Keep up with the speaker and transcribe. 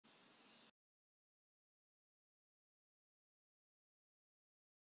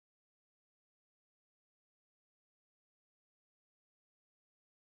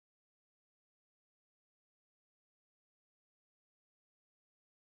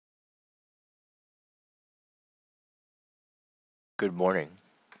Good morning.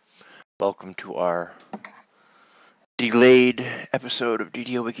 Welcome to our delayed episode of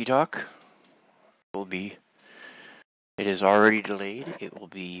DDOwiki Talk. It is already delayed. It will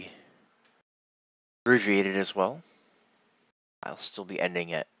be abbreviated as well. I'll still be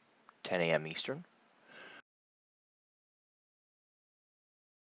ending at 10 a.m. Eastern.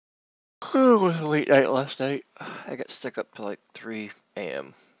 Oh, it was a late night last night. I got stuck up to like 3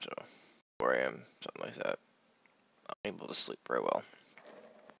 a.m. So 4 a.m. something like that. I'm able to sleep very well.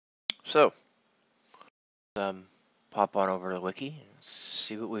 So, pop on over to the wiki and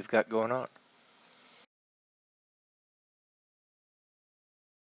see what we've got going on.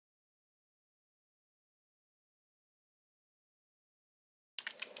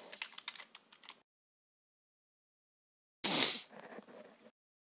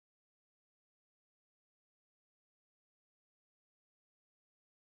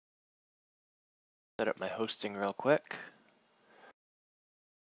 Set up my hosting real quick.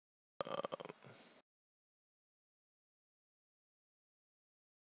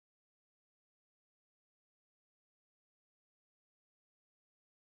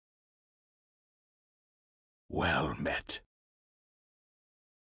 Well met.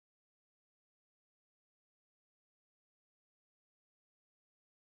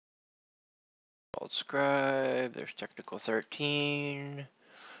 Called Scribe, there's Technical 13.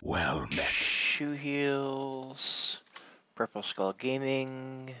 Well met. Shoe Heels, Purple Skull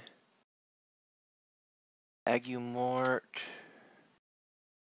Gaming, Agumort.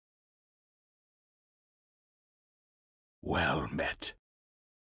 Well met.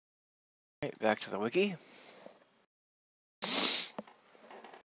 Right, back to the wiki.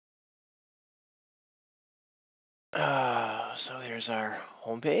 So here's our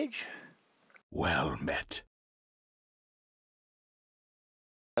homepage. Well met.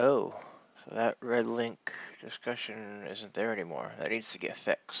 Oh, so that red link discussion isn't there anymore. That needs to get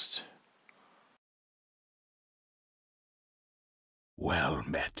fixed. Well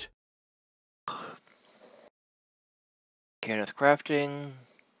met. Kenneth Crafting.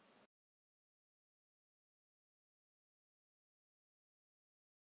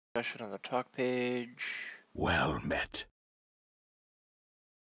 Discussion on the talk page. Well met.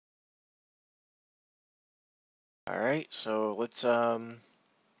 Alright, so let's grab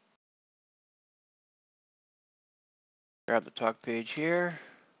the talk page here.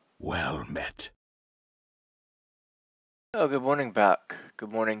 Well met. Oh, good morning, Back.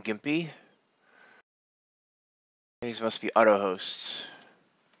 Good morning, Gimpy. These must be auto hosts.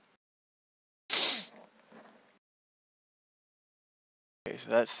 Okay, so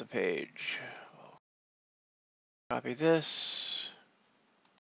that's the page. Copy this.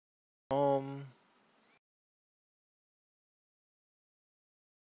 Home.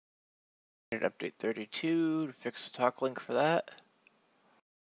 Update 32 to fix the talk link for that.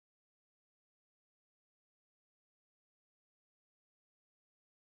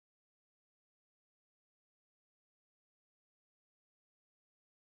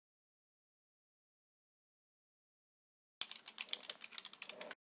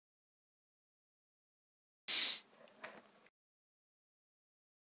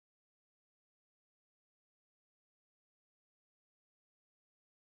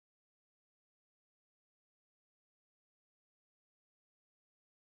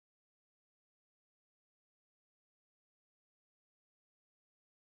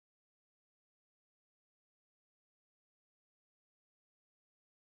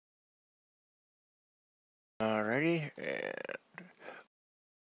 Alrighty, and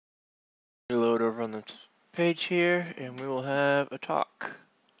reload over on the page here, and we will have a talk.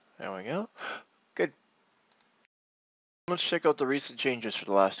 There we go. Good. Let's check out the recent changes for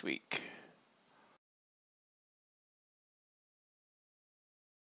the last week.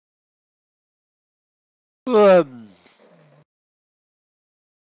 I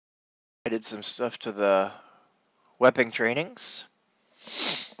did some stuff to the weapon trainings.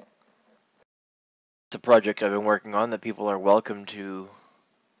 It's a project I've been working on that people are welcome to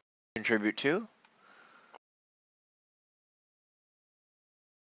contribute to.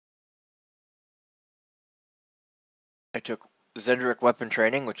 I took Zendrick weapon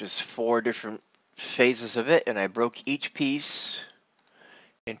training, which is 4 different phases of it, and I broke each piece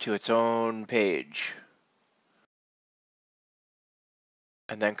into its own page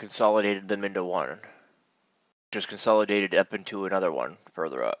and then consolidated them into one. Just consolidated up into another one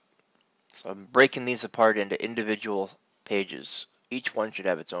further up. So I'm breaking these apart into individual pages. Each one should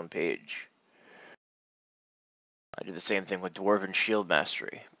have its own page. I do the same thing with Dwarven Shield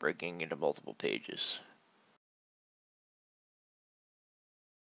Mastery, breaking into multiple pages.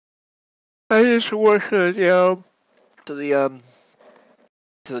 I just worked to the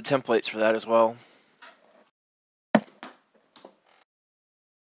to the templates for that as well.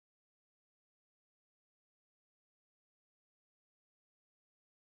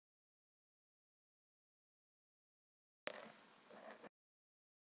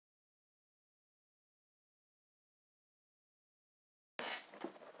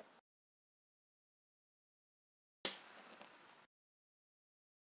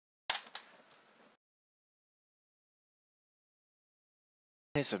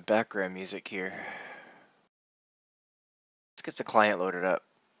 Need some background music here. Let's get the client loaded up.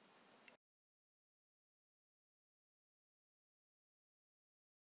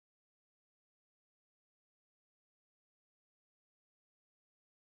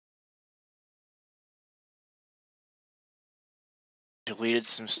 Deleted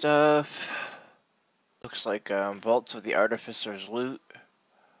some stuff. Looks like Vaults of the Artificer's Loot.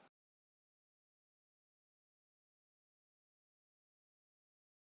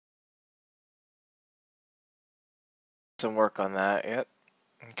 Some work on that, yep.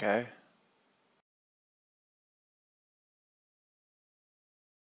 Okay.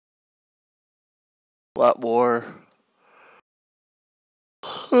 A lot more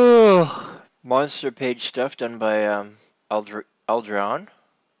monster page stuff done by Aldrion.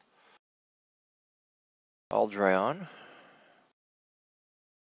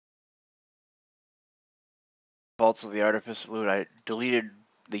 Vaults of the Artifice Loot. I deleted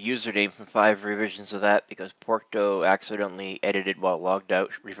the username from 5 revisions of that because Porkdo accidentally edited while logged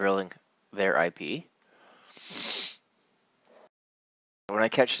out, revealing their IP. When I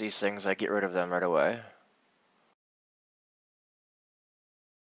catch these things, I get rid of them right away.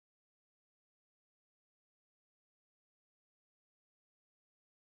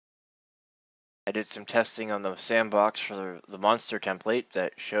 I did some testing on the sandbox for the monster template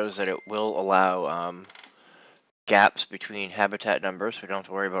that shows that it will allow gaps between habitat numbers, so we don't have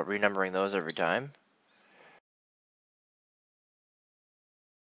to worry about renumbering those every time.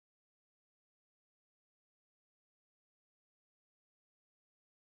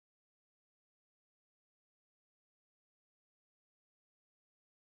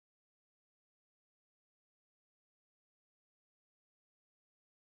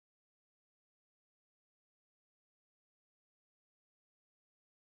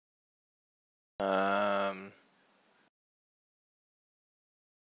 Um,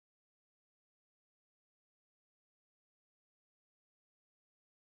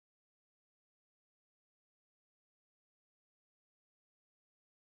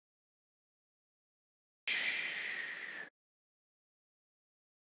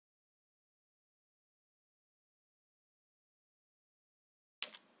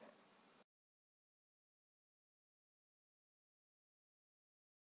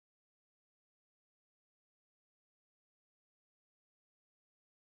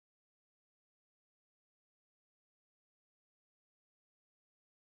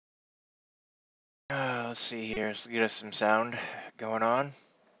 let's see here. Let's get us some sound going on.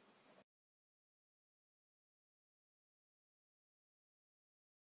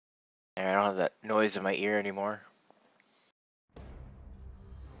 I don't have that noise in my ear anymore.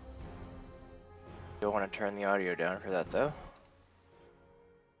 Don't want to turn the audio down for that though.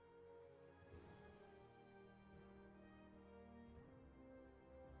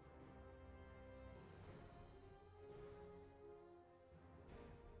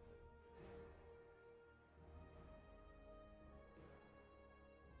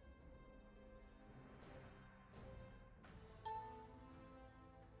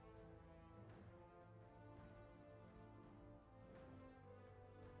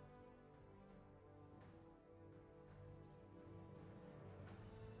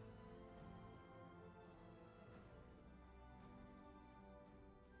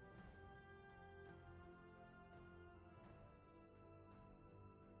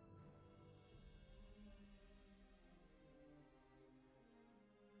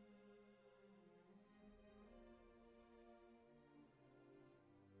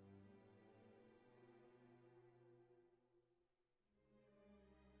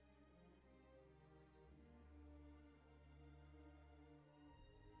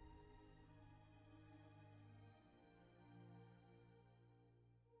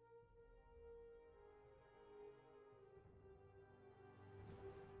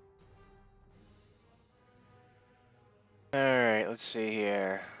 Alright, let's see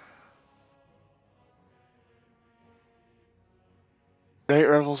here. Night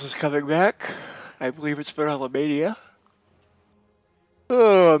Revels is coming back. I believe it's been on the mania.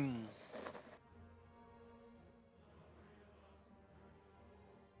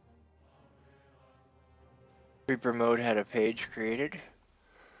 Reaper Mode had a page created.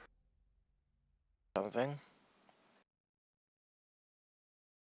 something.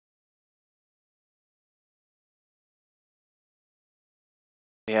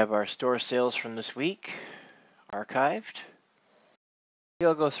 We have our store sales from this week archived.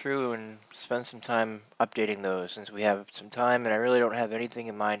 I'll go through and spend some time updating those since we have some time and I really don't have anything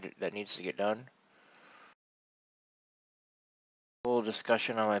in mind that needs to get done. Full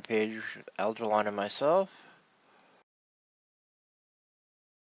discussion on my page with Eldrelon and myself.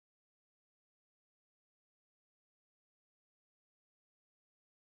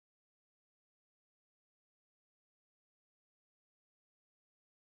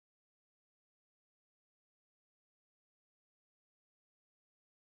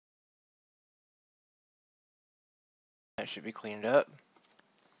 That should be cleaned up.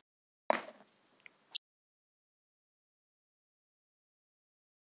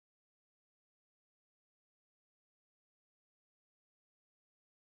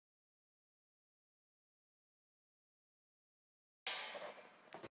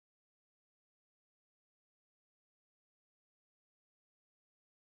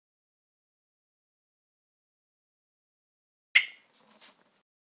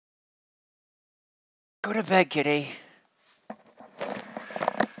 Go to bed, kitty.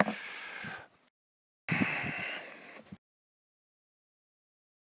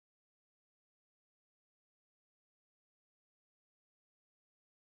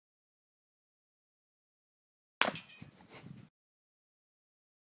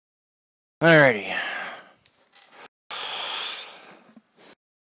 Alrighty.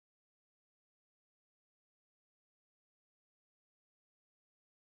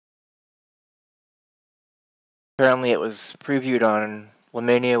 Apparently it was previewed on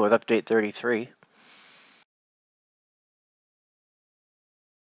Lemania with update 33.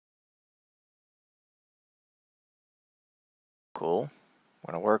 Cool.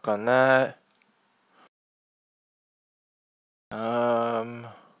 Want to work on that.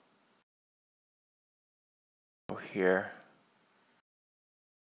 Go here.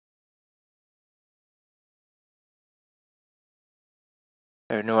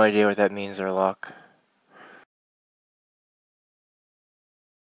 I have no idea what that means, or lock.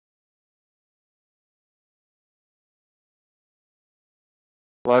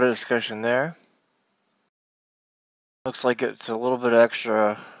 A lot of discussion there. Looks like it's a little bit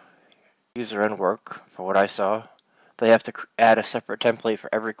extra user end work for what I saw. They have to add a separate template for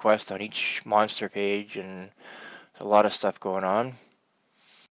every quest on each monster page, and a lot of stuff going on.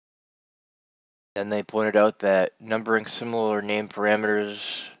 And they pointed out that numbering similar name parameters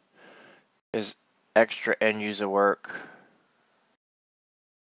is extra end user work.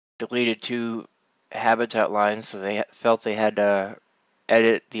 Deleted 2 habitat lines, so they felt they had to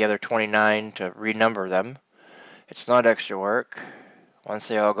edit the other 29 to renumber them. It's not extra work. Once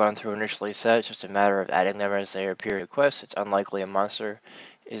they all gone through initially set, it's just a matter of adding them as they appear in a quest. It's unlikely a monster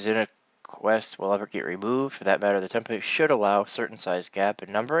is in a quest will ever get removed. For that matter, the template should allow a certain size gap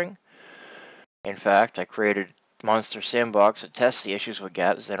in numbering. In fact, I created Monster Sandbox to test the issues with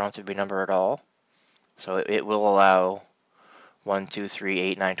gaps. They don't have to be numbered at all. So it will allow 1, 2, 3,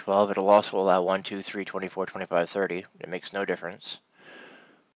 8, 9, 12. It'll also allow 1, 2, 3, 24, 25, 30. It makes no difference.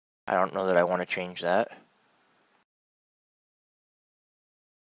 I don't know that I want to change that.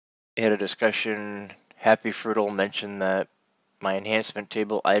 We had a discussion. Happy Fruital mentioned that my enhancement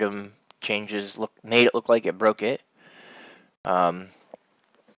table item changes made it look like it broke it.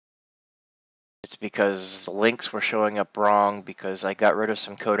 It's because the links were showing up wrong because I got rid of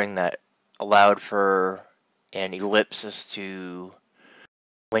some coding that allowed for an ellipsis to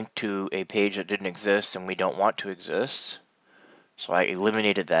link to a page that didn't exist and we don't want to exist. So I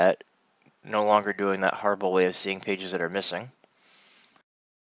eliminated that, no longer doing that horrible way of seeing pages that are missing.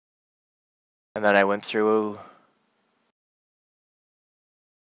 And then I went through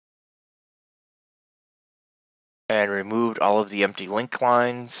and removed all of the empty link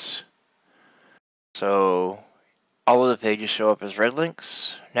lines. So all of the pages show up as red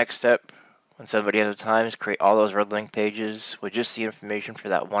links. Next step, when somebody has the time, is create all those red link pages with just the information for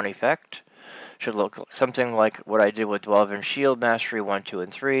that one effect. Should look something like what I did with Dwelven Shield Mastery 1, 2,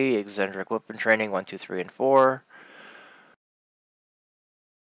 and 3, Eccentric Weapon Training 1, 2, 3, and 4.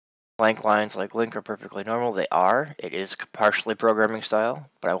 Blank lines like link are perfectly normal. They are. It is partially programming style,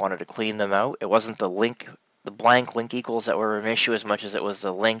 but I wanted to clean them out. It wasn't the blank link equals that were an issue as much as it was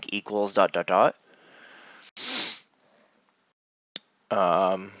the link equals ...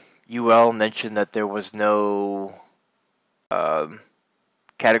 UL mentioned that there was no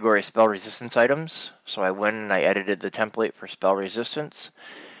category spell resistance items, so I went and I edited the template for spell resistance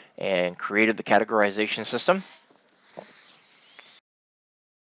and created the categorization system.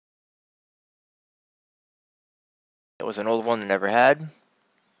 was an old one I never had.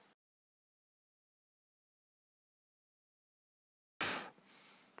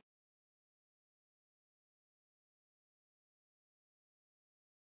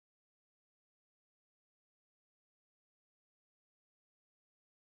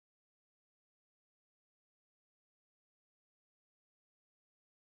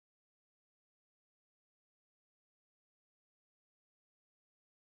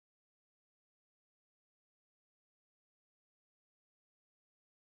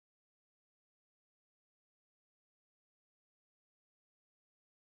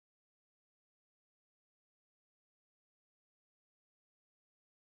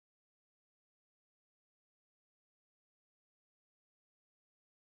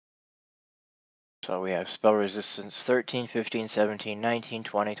 So we have spell resistance 13, 15, 17, 19,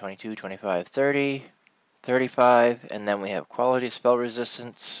 20, 22, 25, 30, 35, and then we have quality spell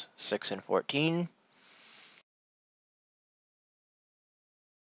resistance 6 and 14.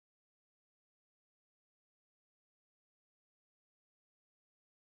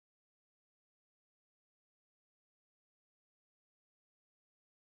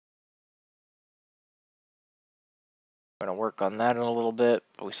 I'm going to work on that in a little bit,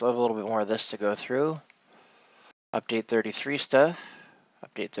 but we still have a little bit more of this to go through. Update 33 stuff.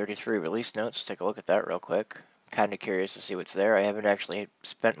 Update 33 release notes. Take a look at that real quick. Kind of curious to see what's there. I haven't actually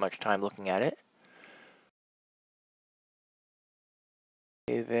spent much time looking at it.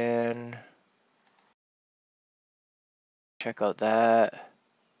 Even check out that.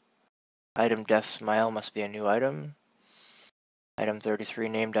 Item Death Smile must be a new item. Item 33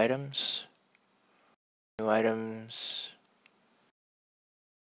 named items. New items.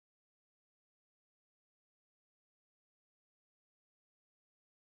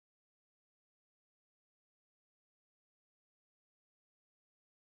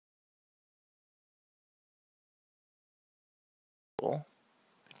 Cool.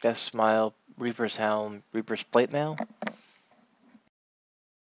 Death Smile, Reaper's Helm, Reaper's Plate Mail.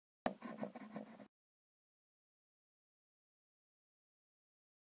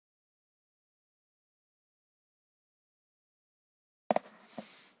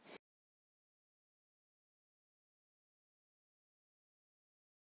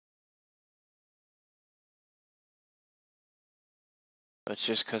 It's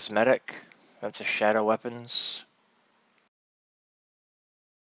just cosmetic. That's a Shadow Weapons.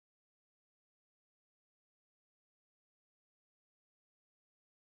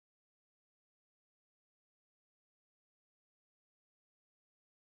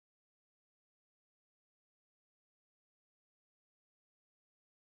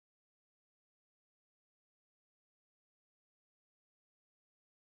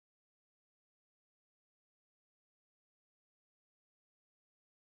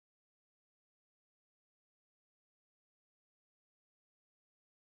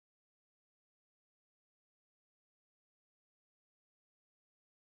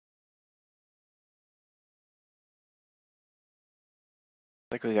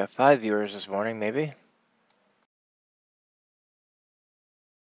 I think we got 5 viewers this morning, maybe.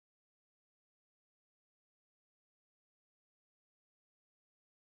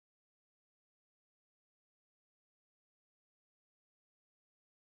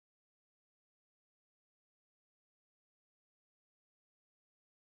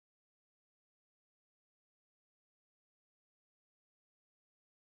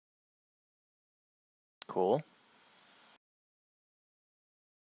 Cool.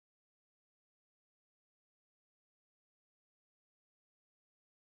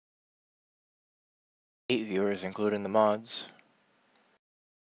 Eight viewers, including the mods.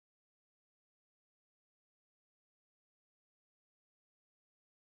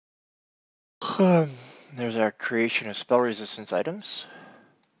 There's our creation of spell resistance items.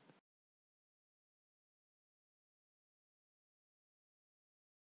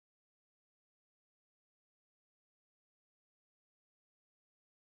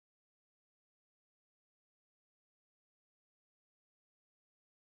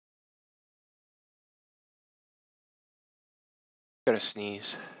 Gotta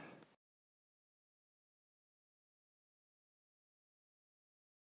sneeze.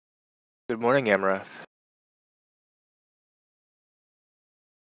 Good morning, Emra.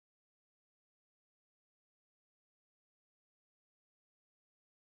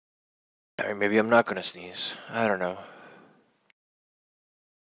 I mean, maybe I'm not gonna sneeze. I don't know.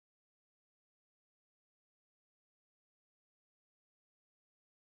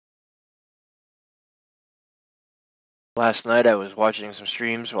 Last night I was watching some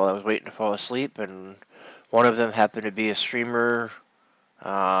streams while I was waiting to fall asleep, and one of them happened to be a streamer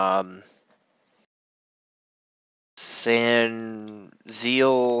San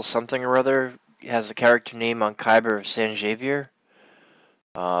Zeal something or other has a character name on Kyber of San Xavier.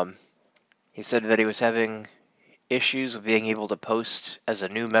 He said that he was having issues with being able to post as a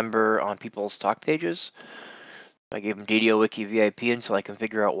new member on people's talk pages. I gave him DDOwiki VIP until I can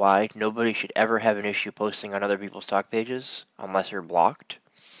figure out why. Nobody should ever have an issue posting on other people's talk pages unless you're blocked.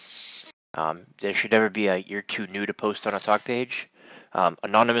 There should never be a you're too new to post on a talk page.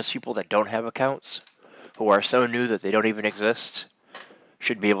 Anonymous people that don't have accounts, who are so new that they don't even exist,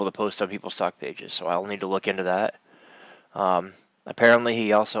 should be able to post on people's talk pages. So I'll need to look into that. Apparently,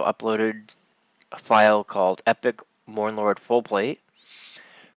 he also uploaded a file called Epic Mornlord Fullplate,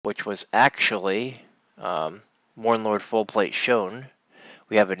 which was actually Mornlord Fullplate shown.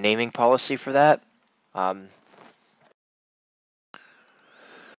 We have a naming policy for that.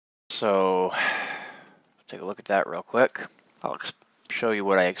 So take a look at that real quick. I'll show you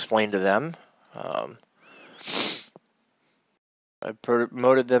what I explained to them. I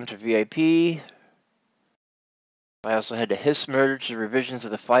promoted them to VIP. I also had to hiss merge the revisions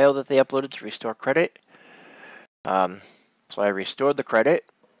of the file that they uploaded to restore credit. So I restored the credit.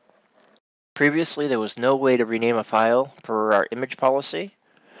 Previously, there was no way to rename a file per our image policy.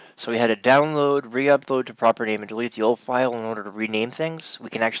 So we had to download, re-upload to proper name, and delete the old file in order to rename things. We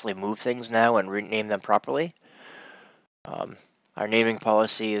can actually move things now and rename them properly. Our naming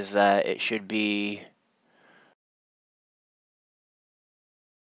policy is that it should be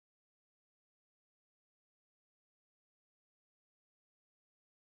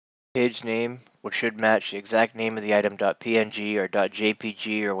page name, which should match the exact name of the item .png or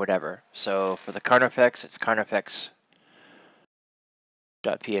 .jpg or whatever. So for the Carnifex, it's Carnifex.png.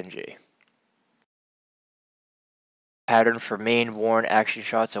 Pattern for main worn action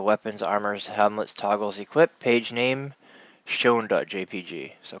shots of weapons, armors, helmets, toggles, equipped. Page name,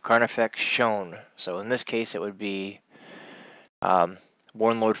 shown.jpg. So Carnifex shown. So in this case, it would be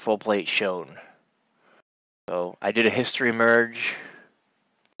Warlord full plate shown. So I did a history merge,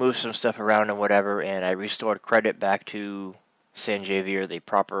 moved some stuff around and whatever, and I restored credit back to San Xavier, the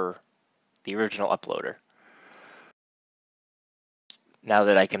original uploader. Now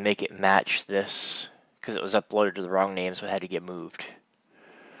that I can make it match this, because it was uploaded to the wrong name, so it had to get moved.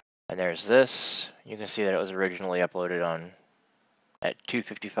 And there's this. You can see that it was originally uploaded at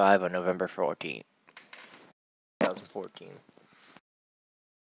 2:55 on November 14th, 2014.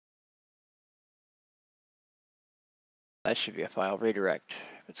 That should be a file redirect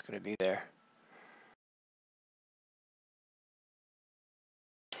if it's going to be there.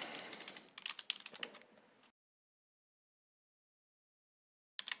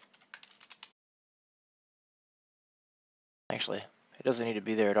 Actually, it doesn't need to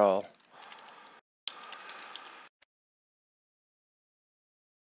be there at all.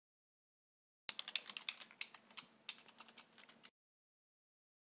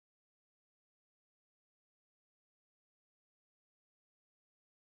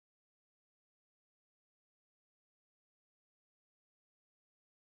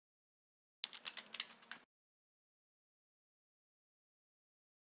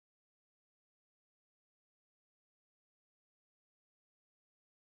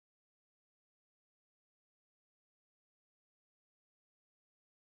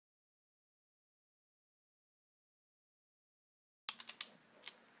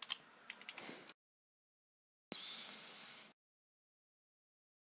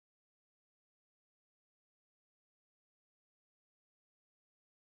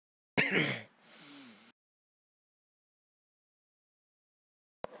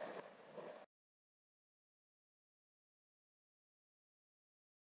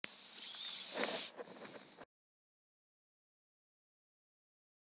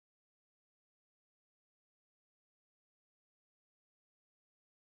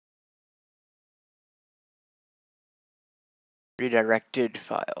 Redirected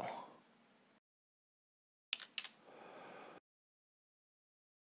file.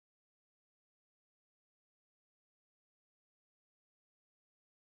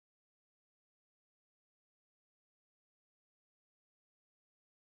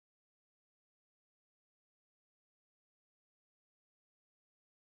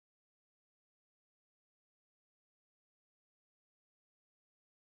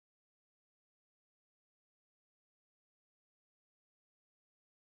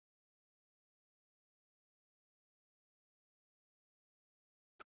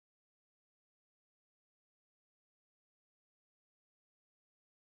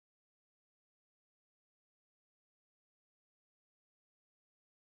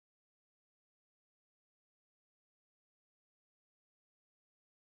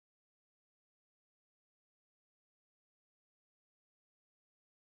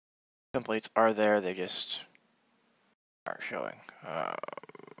 Templates are there, they just aren't showing.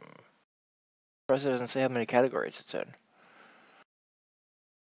 First, it doesn't say how many categories it's in.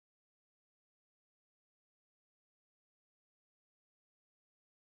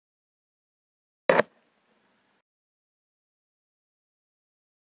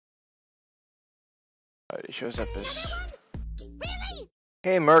 It shows up as...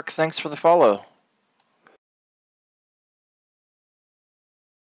 Hey Merc, thanks for the follow.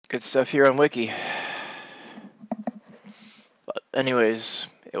 Good stuff here on Wiki. But anyways,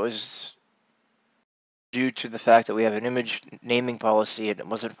 it was due to the fact that we have an image naming policy and it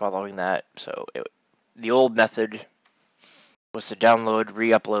wasn't following that. So the old method was to download,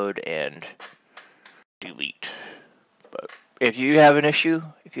 re-upload, and delete. But if you have an issue,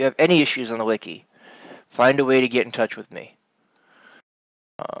 if you have any issues on the wiki, find a way to get in touch with me.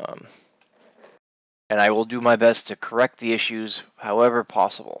 And I will do my best to correct the issues however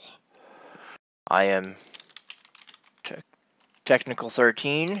possible. I am Technical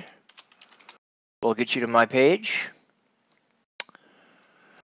 13. We'll get you to my page.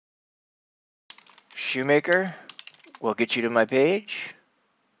 ShoeMaker will get you to my page.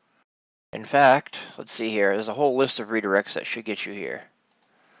 In fact, let's see here. There's a whole list of redirects that should get you here.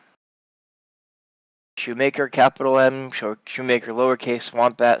 ShoeMaker, capital M, ShoeMaker, lowercase,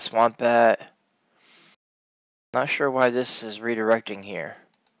 SwampBat. Not sure why this is redirecting here.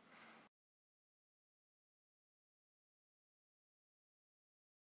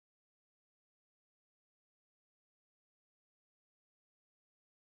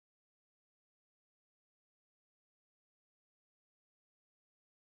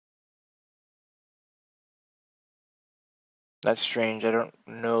 That's strange. I don't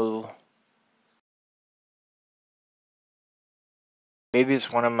know. Maybe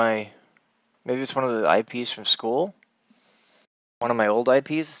it's one of the IPs from school. One of my old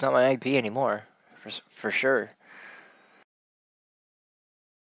IPs. It's not my IP anymore, for sure.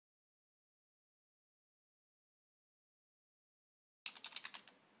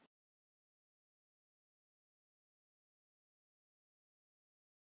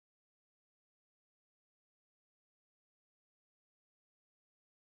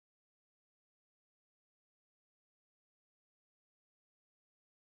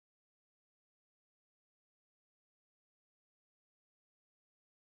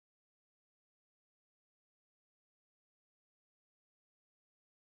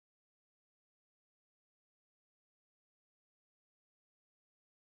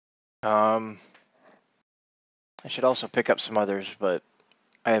 I should also pick up some others, but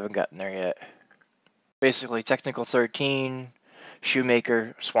I haven't gotten there yet. Basically, Technical 13,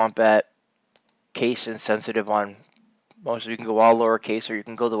 ShoeMaker, SwampBat, case insensitive on most. You can go all lowercase, or you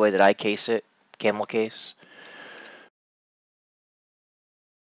can go the way that I case it, camel case.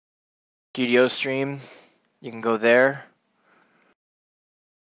 DDO stream, you can go there.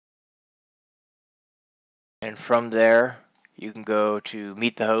 And from there, you can go to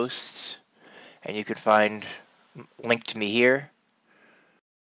meet the hosts, and you can find link to me here.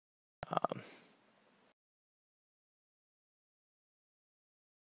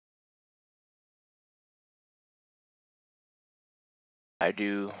 I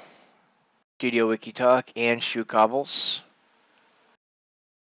do DDOwiki talk and Shoe Cobbles.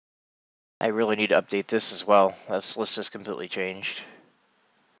 I really need to update this as well. This list has completely changed.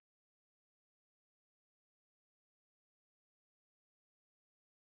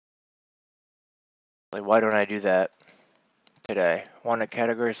 Like, why don't I do that today? Wanted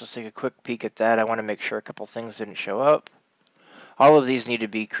categories, let's take a quick peek at that. I want to make sure a couple things didn't show up. All of these need to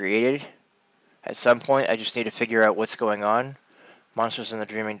be created. At some point, I just need to figure out what's going on. Monsters in the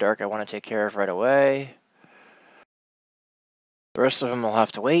Dreaming Dark I want to take care of right away. The rest of them will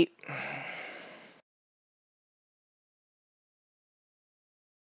have to wait.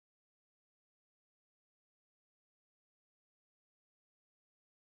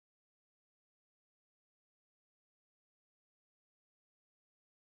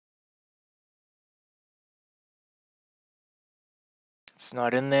 It's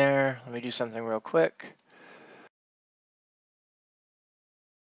not in there. Let me do something real quick.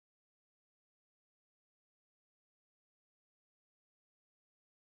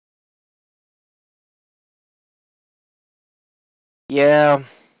 Yeah,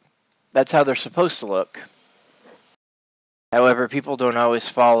 that's how they're supposed to look. However, people don't always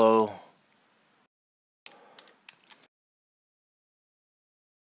follow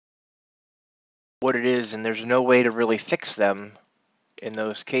what it is, and there's no way to really fix them in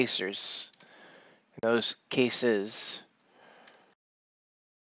those cases.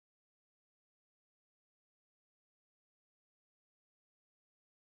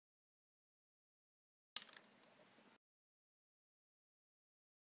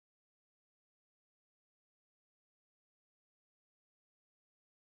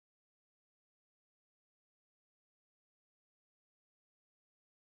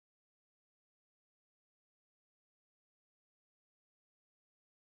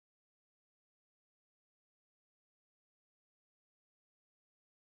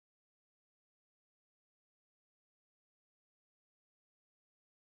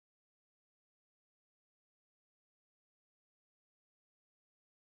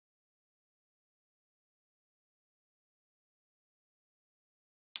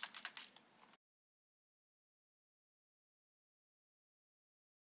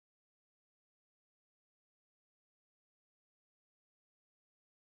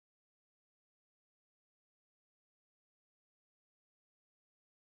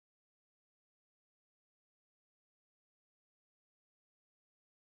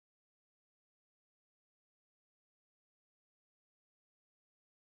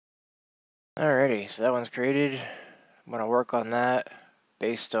 Alrighty, so that one's created. I'm gonna work on that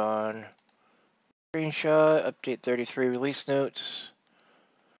based on screenshot, update 33 release notes,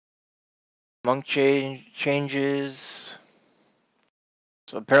 monk changes.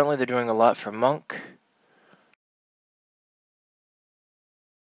 So apparently they're doing a lot for monk.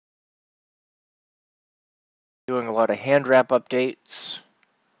 Doing a lot of hand wrap updates,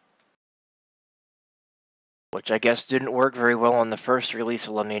 which I guess didn't work very well on the first release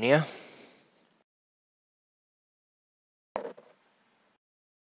of Lamania.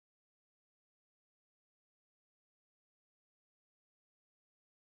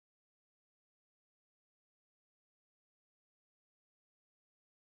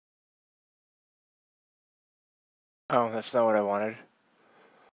 Oh, that's not what I wanted.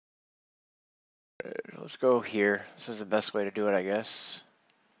 Let's go here. This is the best way to do it, I guess.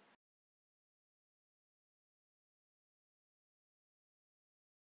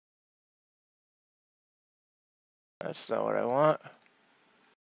 That's not what I want.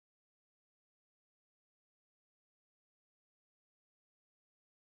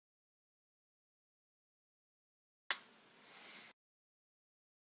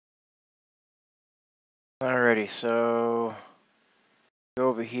 Alrighty, so go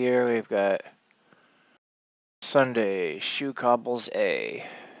over here. We've got Sunday, Shoe Cobbles A.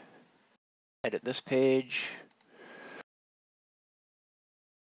 Edit this page.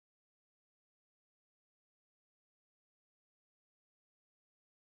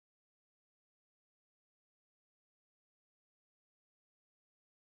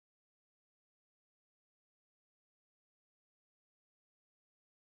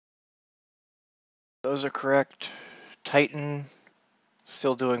 Those are correct. Titan,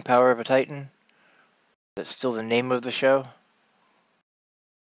 still doing Power of a Titan. That's still the name of the show.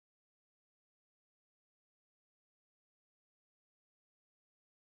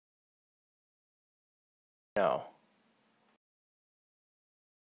 No.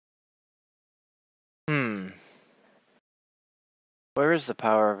 Where is the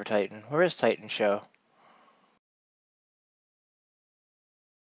Power of a Titan? Where is Titan show?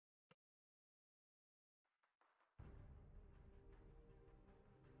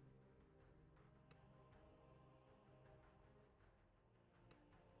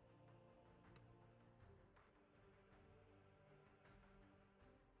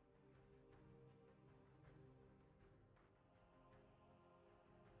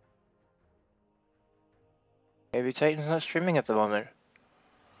 Maybe Titan's not streaming at the moment.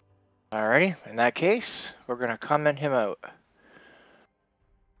 Alrighty, in that case, we're gonna comment him out.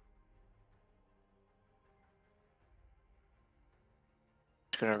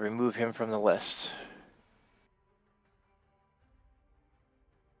 Just gonna remove him from the list.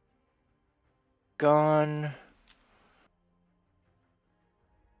 Gone.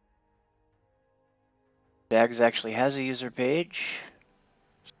 Dags actually has a user page.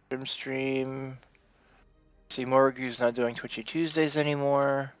 Stream. See, Morgu's not doing Twitchy Tuesdays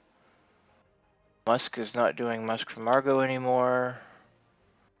anymore. Musk is not doing Musk from Margo anymore.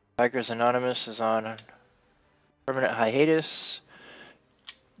 Tigers Anonymous is on permanent hiatus.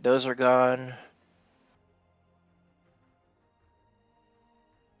 Those are gone.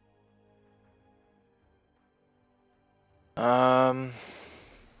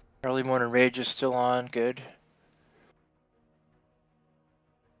 Early Morning Rage is still on, good.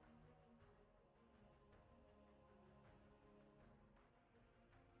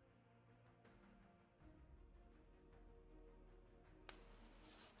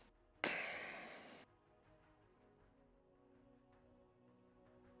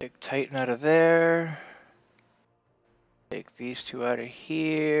 Take Titan out of there. Take these two out of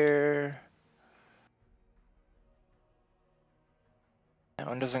here. That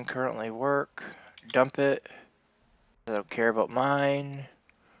one doesn't currently work. Dump it. I don't care about mine.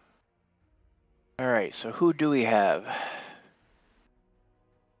 Alright, so who do we have?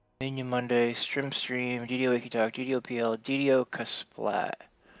 Menu Monday, Stream, DDOwiki Talk, DDOPL, DDO Kasplat.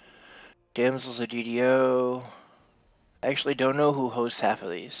 Damsels of DDO. I actually don't know who hosts half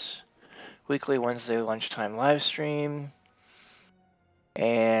of these. Weekly Wednesday lunchtime live stream.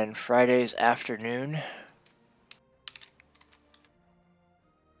 And Fridays afternoon.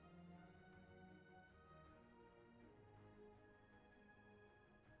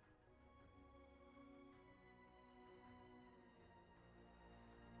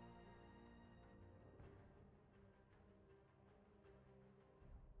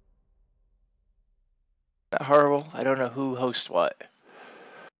 Not horrible. I don't know who hosts what.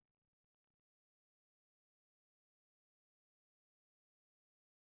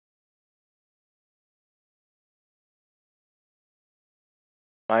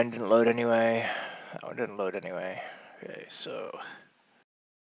 Mine didn't load anyway. That one didn't load anyway. Okay, so.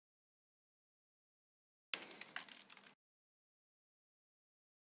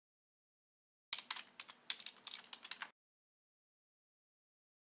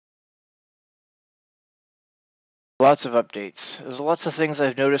 Lots of updates. There's lots of things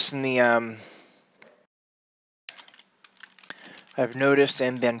I've noticed in the I've noticed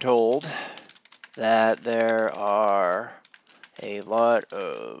and been told that there are a lot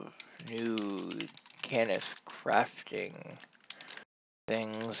of new Canif crafting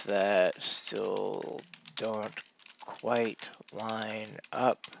things that still don't quite line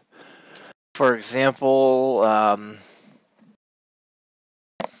up. For example,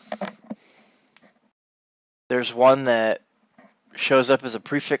 there's one that shows up as a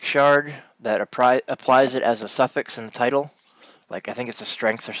prefix shard that applies it as a suffix in the title. Like I think it's a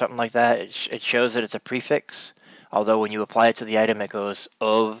strength or something like that. It shows that it's a prefix, although when you apply it to the item, it goes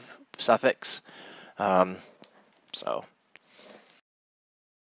of suffix. So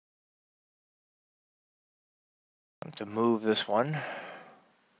to move this one,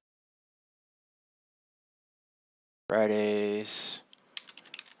 Fridays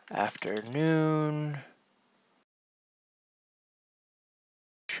afternoon,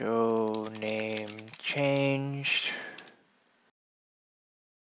 show name changed.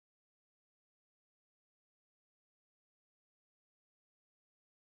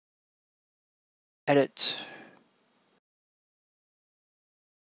 Edit.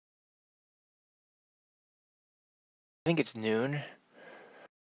 I think it's noon.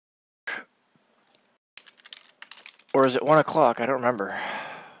 Or is it 1 o'clock? I don't remember.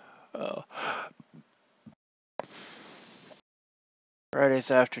 Oh.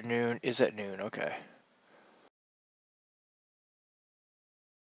 Fridays afternoon is at noon. Okay.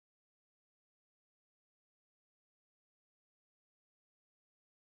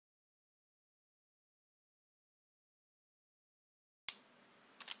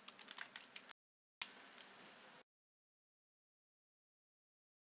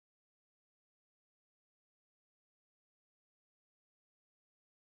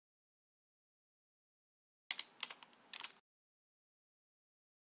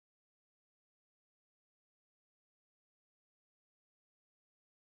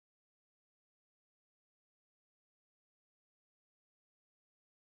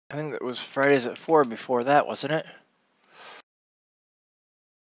 I think it was Fridays at 4 before that, wasn't it?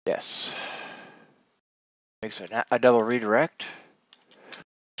 Yes. Makes a double redirect.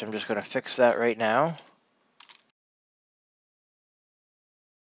 I'm just going to fix that right now.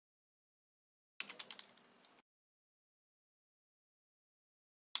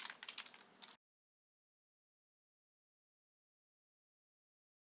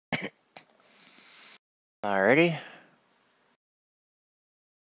 Alrighty.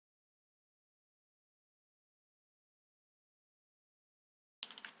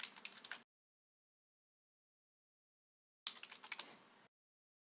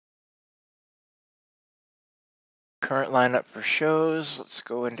 Current lineup for shows. Let's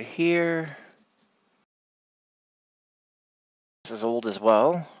go into here. This is old as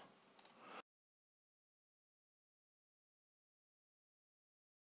well.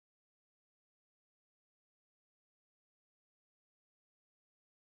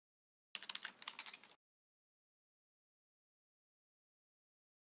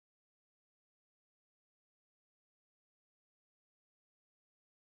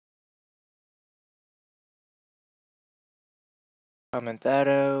 Comment that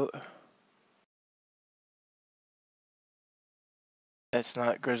out. That's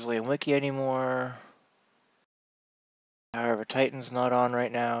not Grizzly and Wiki anymore. However, Titan's not on right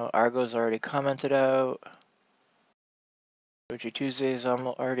now. Argo's already commented out. Doji Tuesday's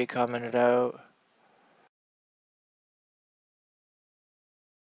already commented out.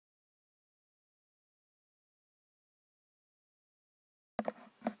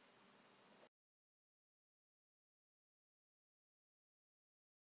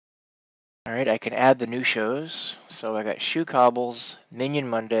 Alright, I can add the new shows. So I got Shoe Cobbles, Minion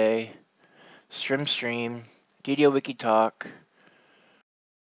Monday, Stream, DDOwiki Talk,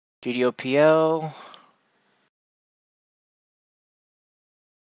 DDOPL,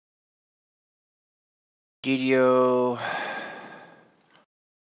 DDO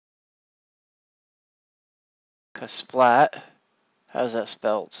Splat. How's that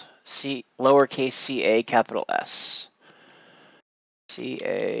spelled? Lowercase ca, capital S.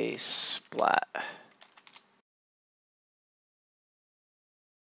 Ca Splat.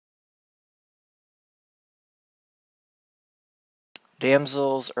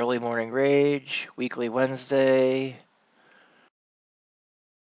 Damsels, Early Morning Rage, Weekly Wednesday,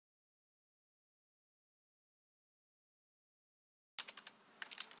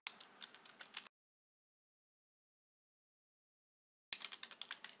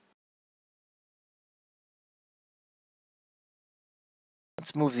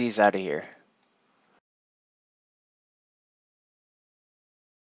 Let's move these out of here.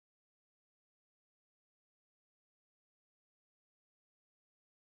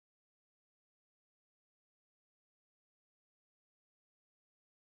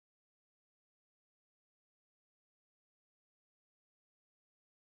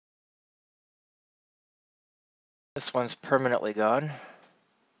 This one's permanently gone.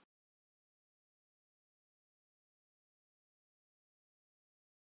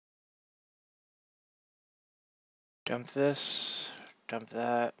 Dump this, dump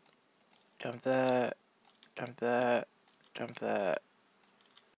that, dump that, dump that, dump that,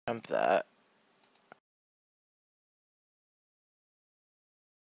 dump that.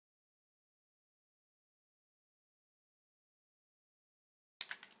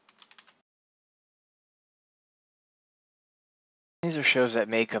 These are shows that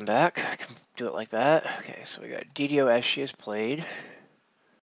may come back. I can do it like that. Okay, so we got DDO as she is played.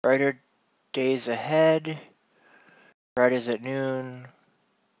 Brighter Days Ahead. Fridays at noon.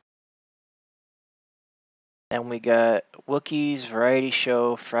 Then we got Wookiees Variety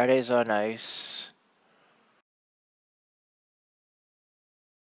Show. Fridays on Ice.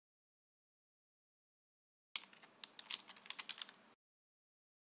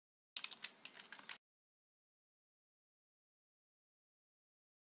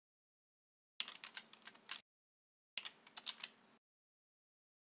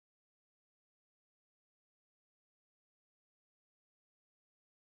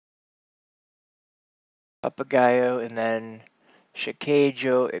 Papagayo, and then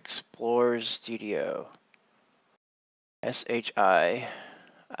Shikeijo Explores DDO. S-H-I.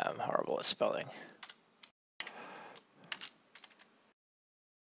 I'm horrible at spelling.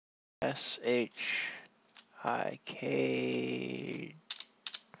 S-H-I-K.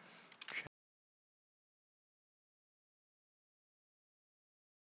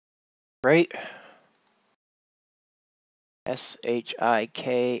 Right? S-H-I-K-A-I.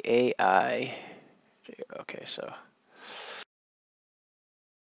 Okay, so.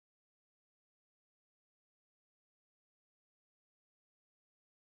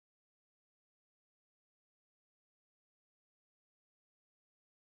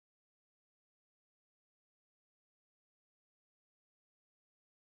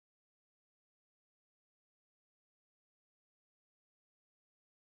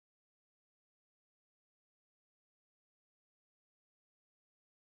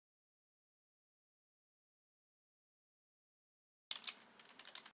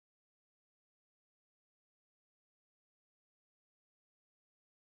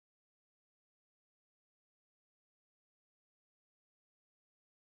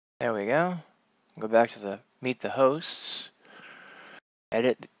 There we go. Go back to the meet the hosts.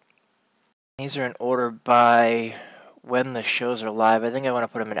 Edit. These are in order by when the shows are live. I think I want to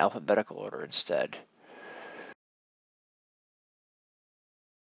put them in alphabetical order instead.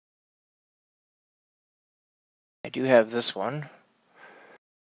 I do have this one.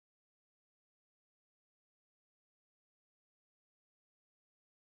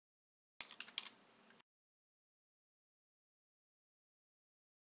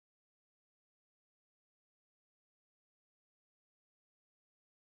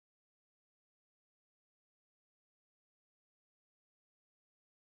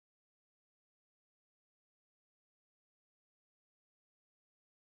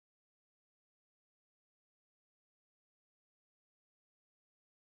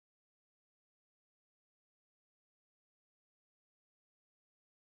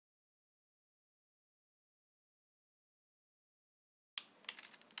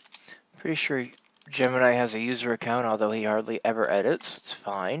 Pretty sure Gemini has a user account, although he hardly ever edits. It's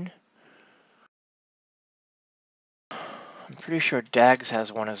fine. I'm pretty sure Dags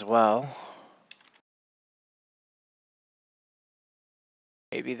has one as well.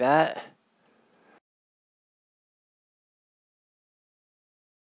 Maybe that.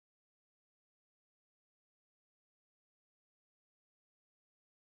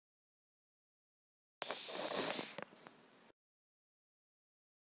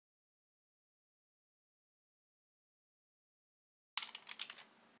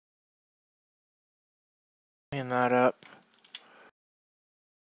 Clean that up.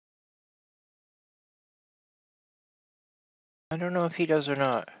 I don't know if he does or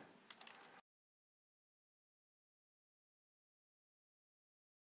not.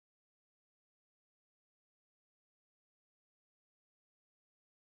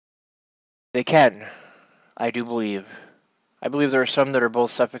 They can, I do believe. I believe there are some that are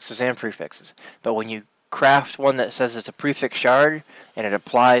both suffixes and prefixes. But when you craft one that says it's a prefix shard and it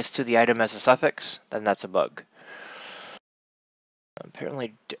applies to the item as a suffix, then that's a bug.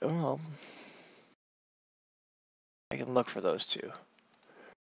 Apparently, well, I can look for those two.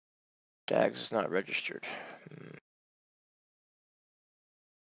 DAGs is not registered.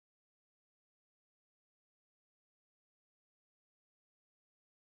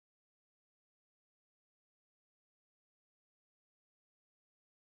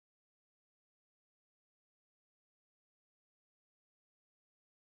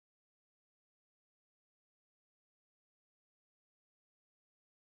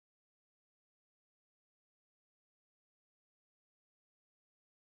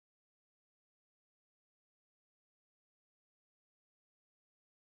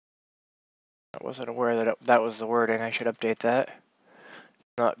 I wasn't aware that that was the wording. I should update that.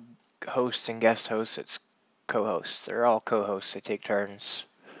 Not hosts and guest hosts, it's co-hosts. They're all co-hosts. They take turns.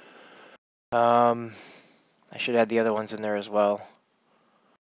 I should add the other ones in there as well.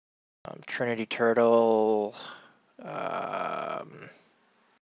 Trinity Turtle.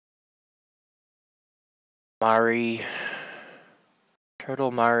 Mari.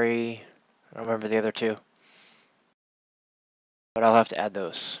 Turtle Mari. I don't remember the other two. But I'll have to add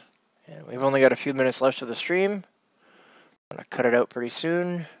those. And we've only got a few minutes left of the stream. I'm going to cut it out pretty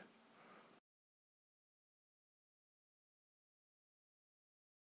soon.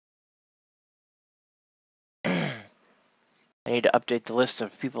 I need to update the list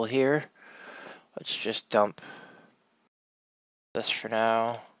of people here. Let's just dump this for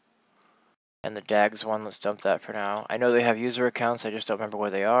now. And the DAGs one, let's dump that for now. I know they have user accounts, I just don't remember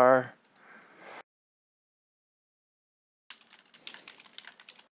where they are.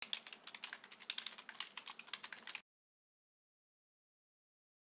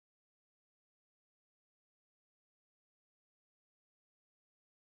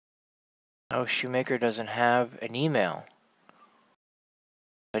 Oh, ShoeMaker doesn't have an email.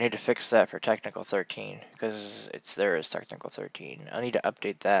 I need to fix that for Technical 13 because it's there as Technical 13. I need to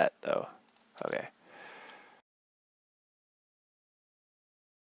update that though. Okay.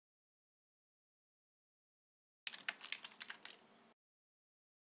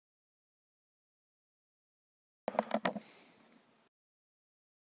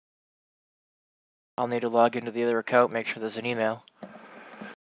 I'll need to log into the other account, make sure there's an email.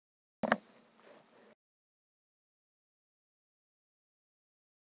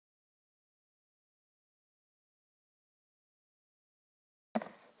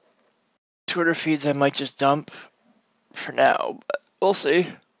 Twitter feeds I might just dump for now, but we'll see.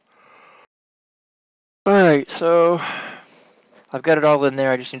 Alright, so I've got it all in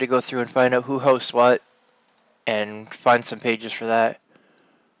there. I just need to go through and find out who hosts what and find some pages for that.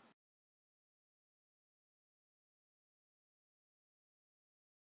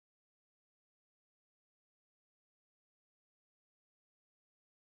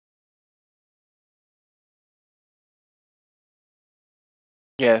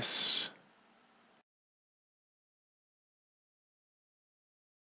 Yes.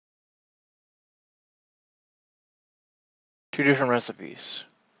 Two different recipes.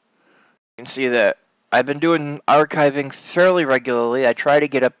 You can see that I've been doing archiving fairly regularly. I try to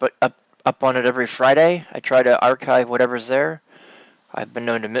get up on it every Friday. I try to archive whatever's there. I've been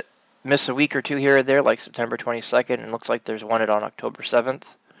known to miss a week or two here and there, like September 22nd, and looks like there's one on October 7th.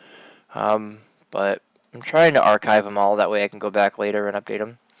 But I'm trying to archive them all, that way I can go back later and update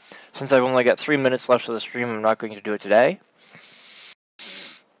them. Since I've only got 3 minutes left of the stream, I'm not going to do it today.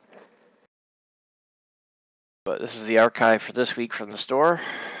 But this is the archive for this week from the store.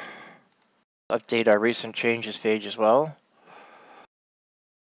 Update our recent changes page as well.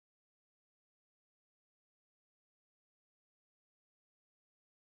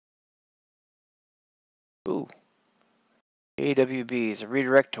 Ooh. AWBs, a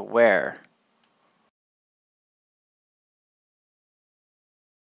redirect to where?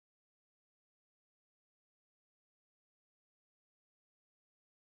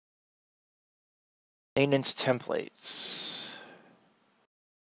 Maintenance templates.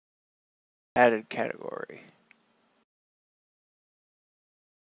 Added category.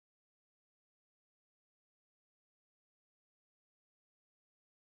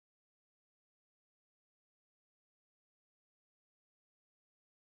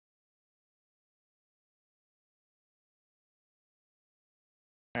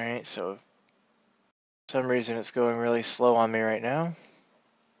 Alright, so for some reason it's going really slow on me right now.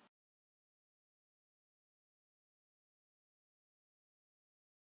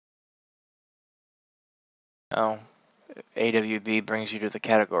 Oh, AWB brings you to the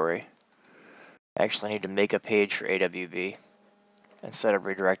category. I actually need to make a page for AWB instead of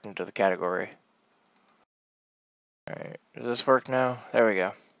redirecting to the category. Alright, does this work now? There we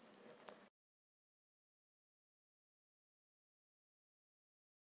go.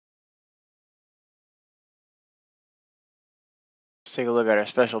 Let's take a look at our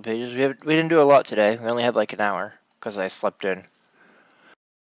special pages. We didn't do a lot today. We only had like an hour because I slept in.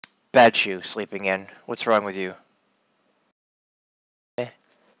 Bad Shoe sleeping in. What's wrong with you? Okay.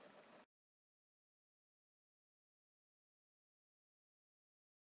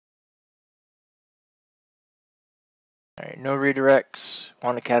 Alright, no redirects.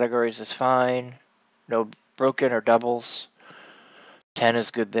 Wanted categories is fine. No broken or doubles. 10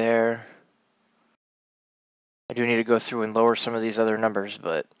 is good there. I do need to go through and lower some of these other numbers,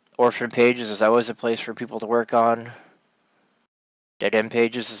 but orphan pages is always a place for people to work on. Dead end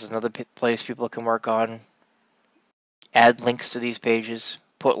pages is another place people can work on. Add links to these pages.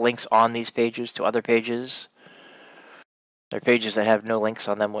 Put links on these pages to other pages. There are pages that have no links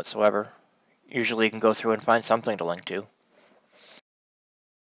on them whatsoever. Usually you can go through and find something to link to.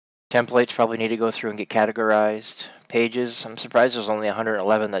 Templates probably need to go through and get categorized. Pages, I'm surprised there's only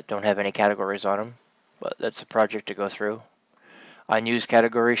 111 that don't have any categories on them, but that's a project to go through. Unused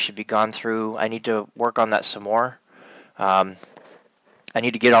categories should be gone through. I need to work on that some more. I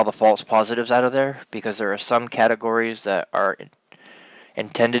need to get all the false positives out of there because there are some categories that are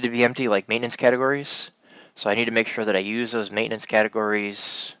intended to be empty, like maintenance categories. So I need to make sure that I use those maintenance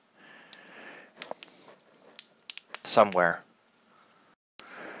categories somewhere.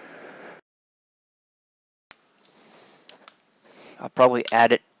 I'll probably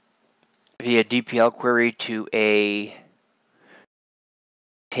add it via DPL query to a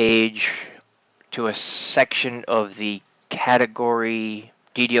page, to a section of the category,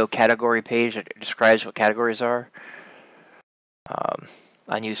 DDO category page that describes what categories are.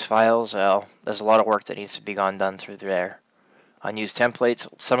 Unused files, well, there's a lot of work that needs to be done through there. Unused templates,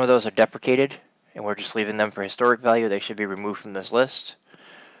 some of those are deprecated, and we're just leaving them for historic value. They should be removed from this list.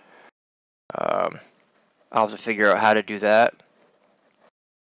 I'll have to figure out how to do that.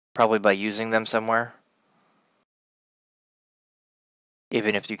 Probably by using them somewhere.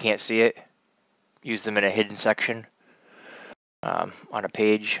 Even if you can't see it, use them in a hidden section on a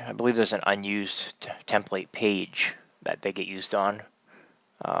page. I believe there's an unused template page that they get used on.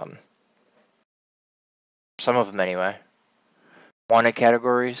 Some of them anyway. Wanted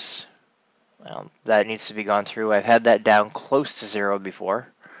categories, well, that needs to be gone through. I've had that down close to 0 before.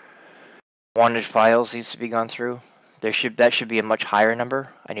 Wanted files needs to be gone through. That should be a much higher number.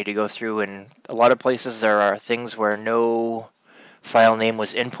 I need to go through, and a lot of places there are things where no file name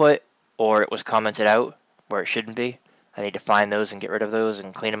was input or it was commented out where it shouldn't be. I need to find those and get rid of those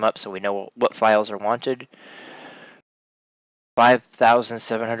and clean them up so we know what files are wanted.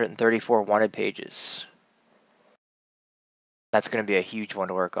 5,734 wanted pages. That's going to be a huge one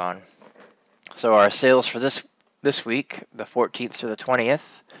to work on. So our sales for this week, the 14th through the 20th,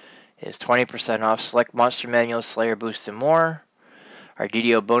 is 20% off Select Monster Manual, Slayer Boost, and more. Our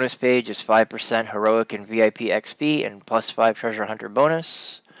DDO bonus page is 5% Heroic and VIP XP and +5 Treasure Hunter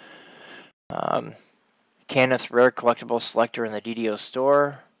bonus. Cannith Rare Collectible Selector in the DDO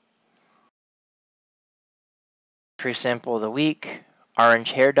store. Free sample of the week.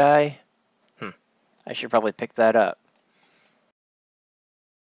 Orange hair dye. I should probably pick that up.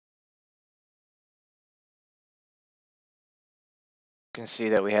 You can see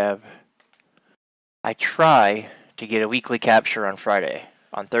that we have, I try to get a weekly capture on Friday,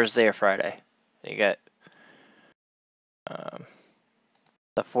 on Thursday or Friday. You get, the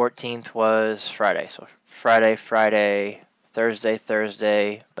 14th was Friday, so Friday,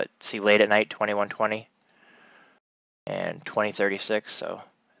 Thursday, but see late at night 2120 and 2036. So,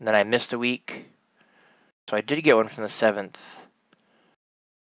 and then I missed a week, so I did get one from the 7th.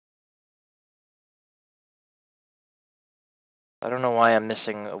 I don't know why I'm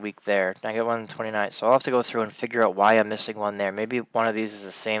missing a week there. I get one on the 29th, so I'll have to go through and figure out why I'm missing one there. Maybe one of these is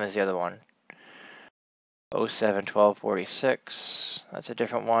the same as the other one. 07-12-46. That's a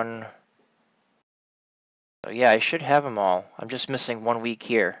different one. So yeah, I should have them all. I'm just missing 1 week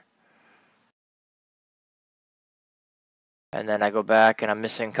here. And then I go back and I'm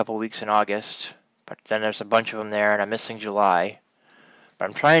missing a couple weeks in August. But then there's a bunch of them there and I'm missing July. But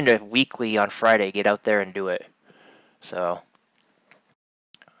I'm trying to weekly on Friday get out there and do it. So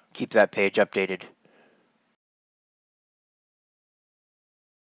keep that page updated.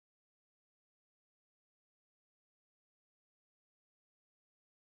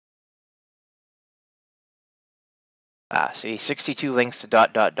 See, 62 links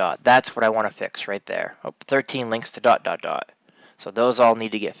to ... That's what I want to fix right there. Oh, 13 links to ... So those all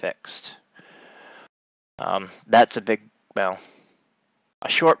need to get fixed. That's a big, well, a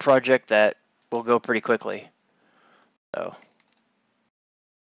short project that will go pretty quickly. So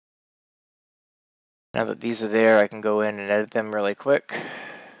now that these are there, I can go in and edit them really quick.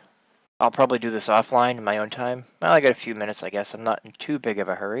 I'll probably do this offline in my own time. Well, I got a few minutes, I guess. I'm not in too big of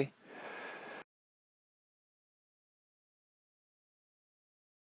a hurry.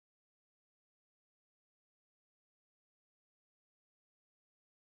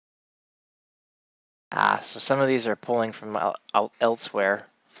 So some of these are pulling from out elsewhere.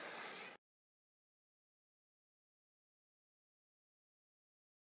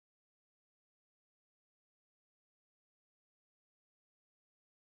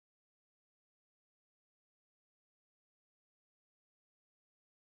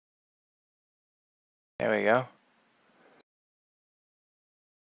 There we go.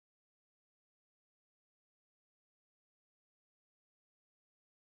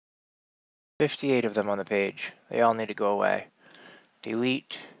 $58 of them on the page. They all need to go away.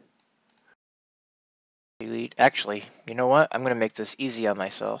 Delete. Delete. Actually, you know what? I'm going to make this easy on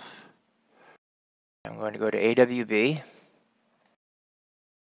myself. I'm going to go to AWB.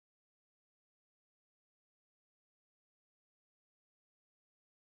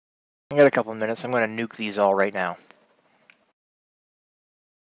 I got a couple minutes. I'm going to nuke these all right now.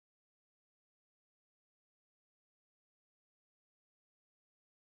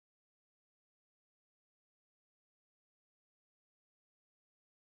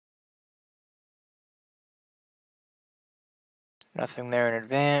 Nothing there in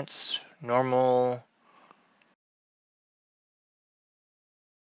advance. Normal.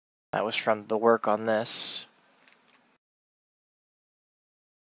 That was from the work on this.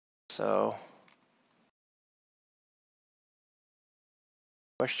 So,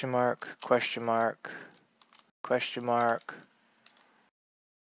 question mark, question mark, question mark,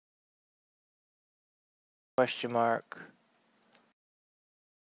 question mark.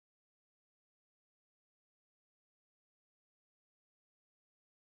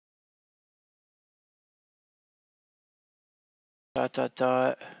 Dot, dot,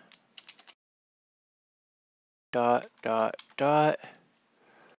 dot. Dot, dot, dot.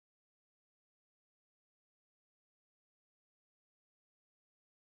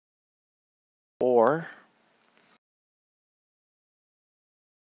 Or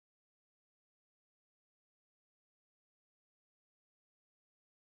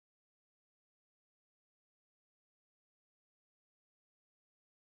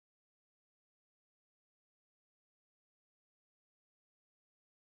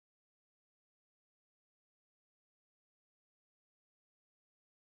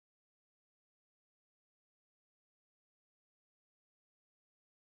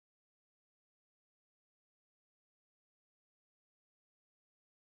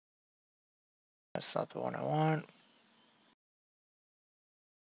that's not the one I want.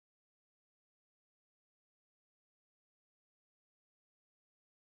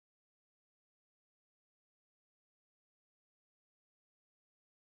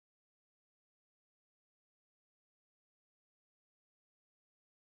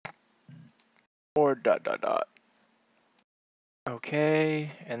 Or dot, dot, dot. Okay,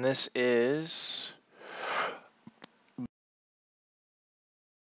 and this is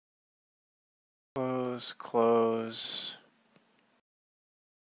close, close.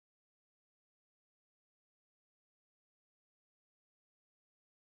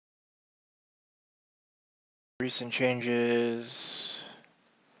 Recent changes.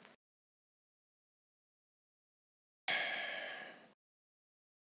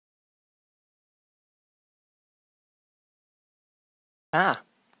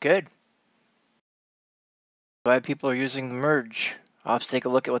 Good. Glad people are using the merge. I'll have to take a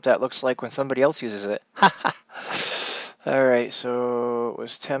look at what that looks like when somebody else uses it. All right, so it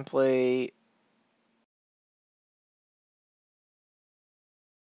was template.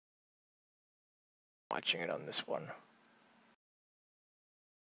 Watching it on this one.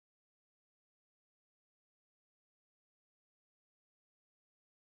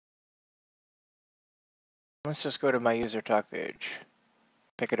 Let's just go to my user talk page.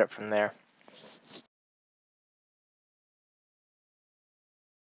 Pick it up from there.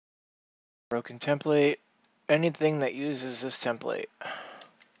 Broken template. Anything that uses this template.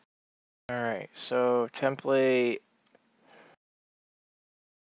 All right, so template.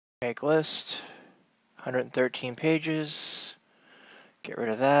 Make list. 113 pages. Get rid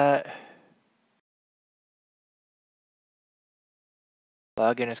of that.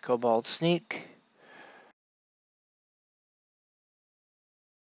 Login as Cobalt Sneak.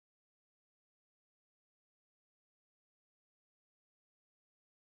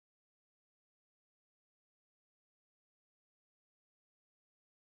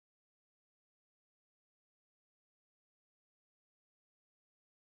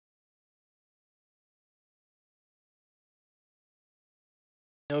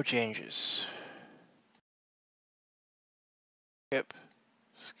 No changes. Skip,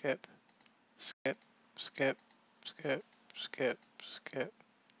 skip, skip, skip, skip, skip, skip.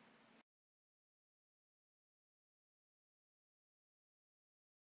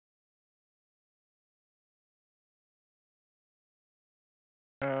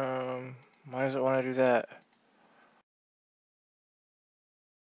 Why does it want to do that?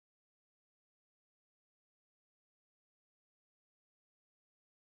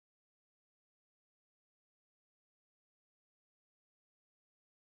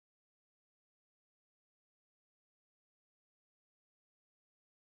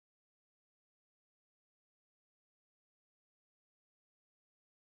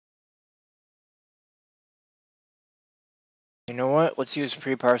 You know what? Let's use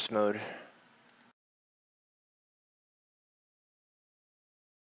pre-parse mode.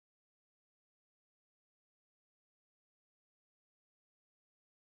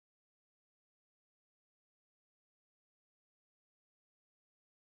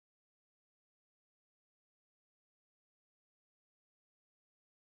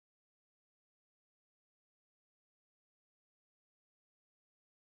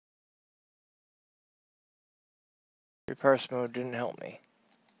 Pre-parse mode didn't help me.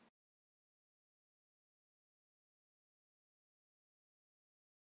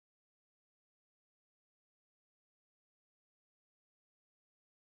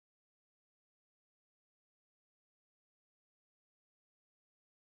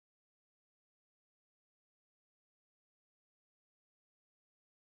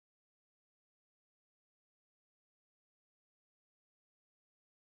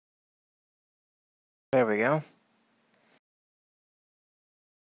 There we go.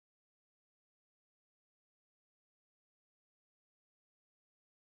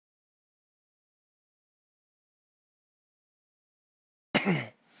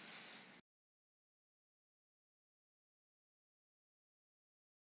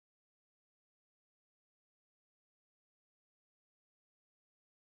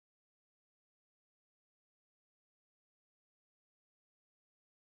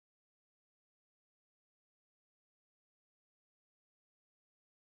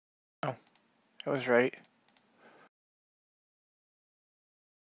 Oh, I was right.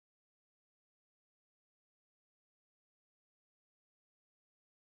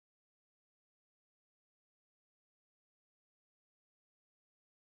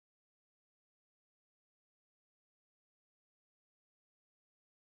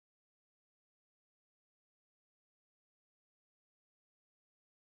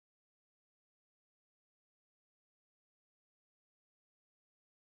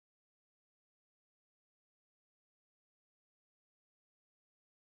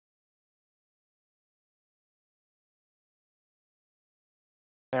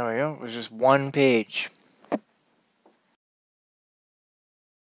 There we go. It was just one page.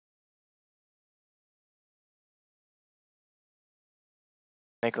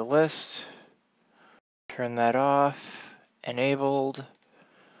 Make a list. Turn that off. Enabled.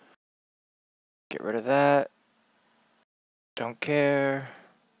 Get rid of that. Don't care.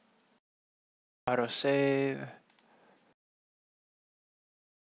 Autosave.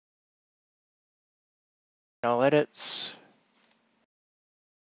 No edits.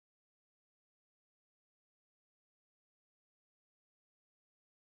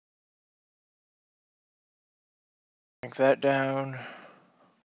 Take that down.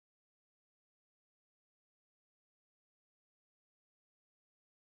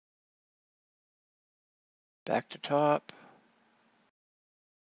 Back to top.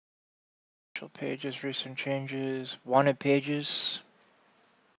 Actual pages, recent changes. Wanted pages.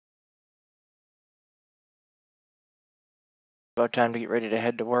 About time to get ready to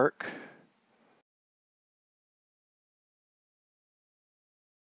head to work.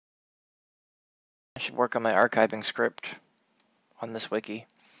 I should work on my archiving script on this wiki.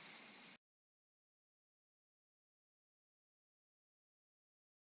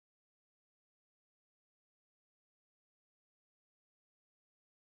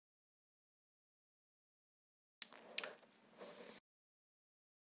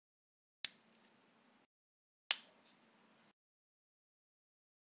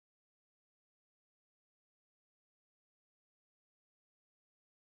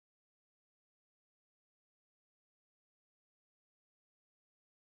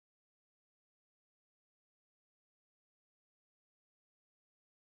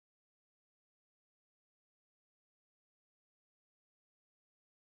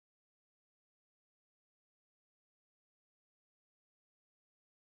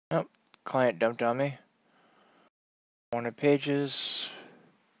 Oh, client dumped on me. Wanted pages.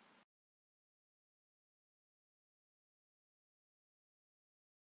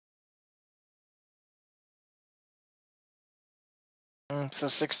 So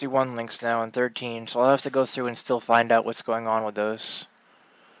 61 links now and 13, so I'll have to go through and still find out what's going on with those.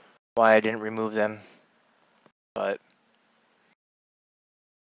 Why I didn't remove them. But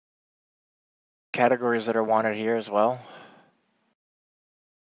categories that are wanted here as well.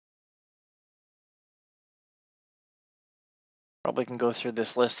 Probably can go through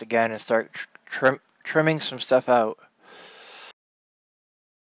this list again and start trimming some stuff out.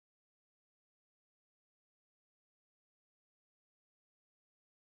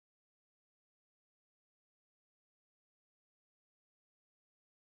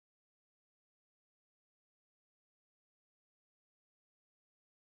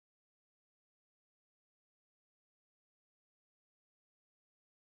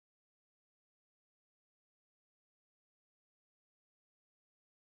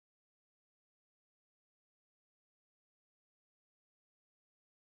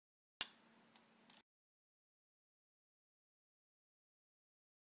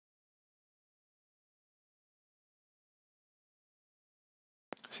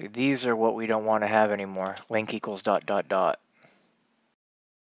 See, these are what we don't want to have anymore. Link equals ... I'm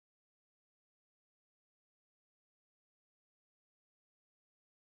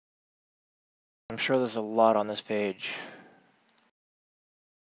sure there's a lot on this page.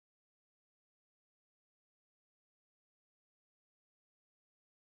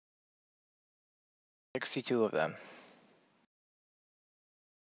 62 of them.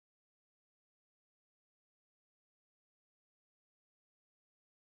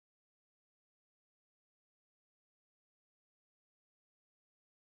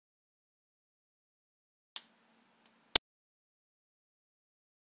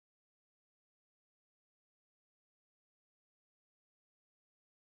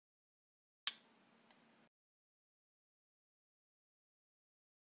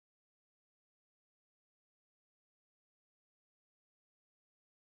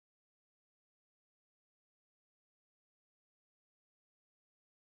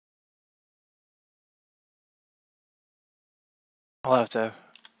 I'll have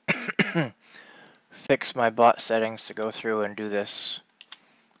to fix my bot settings to go through and do this.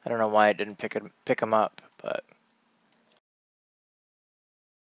 I don't know why it didn't pick them up, but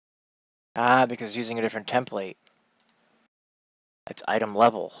because it's using a different template. It's item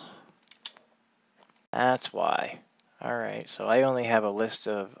level. That's why. All right, so I only have a list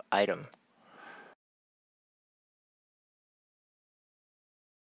of item.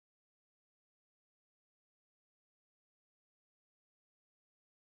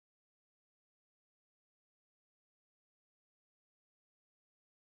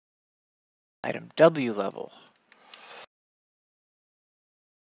 Item W level.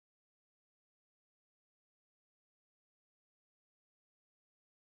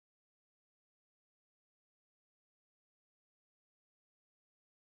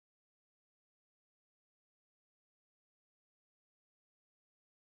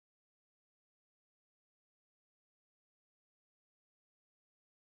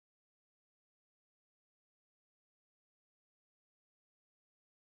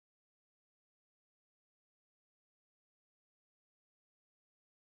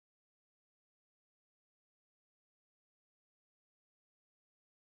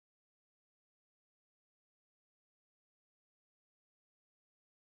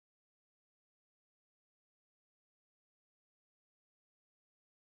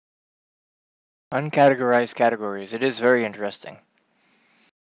 Uncategorized categories. It is very interesting.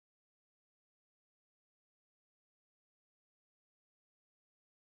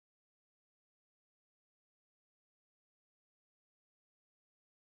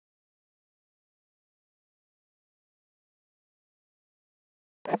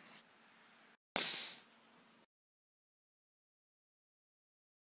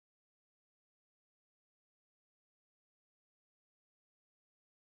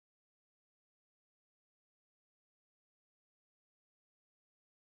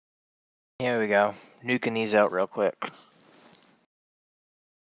 Here we go. Nuking these out real quick.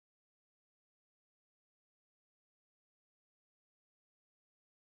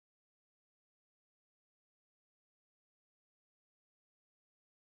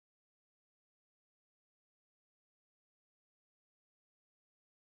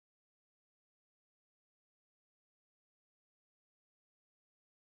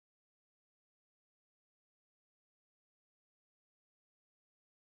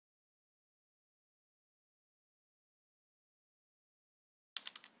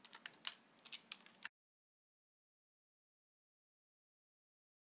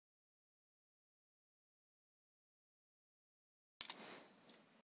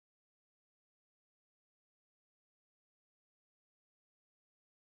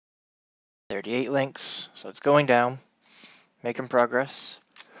 38 links, so it's going down, making progress.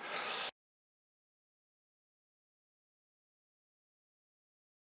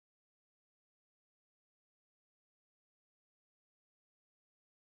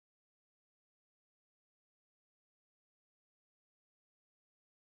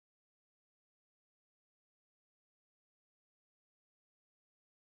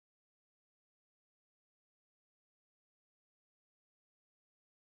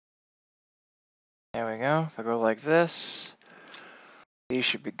 There we go. If I go like this, these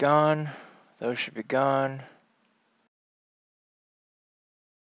should be gone. Those should be gone.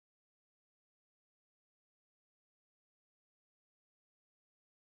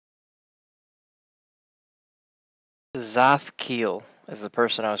 Zaf Keel is the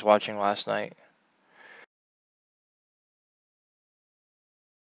person I was watching last night.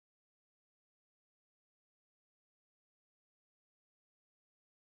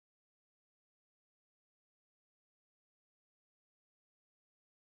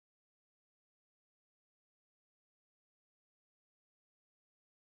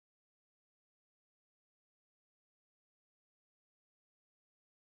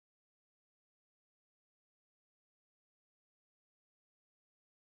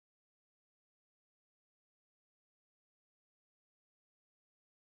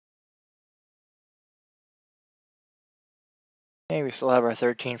 Hey, we still have our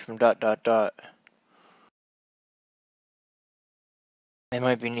 13 from ... They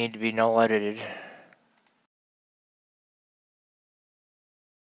might need to be null edited.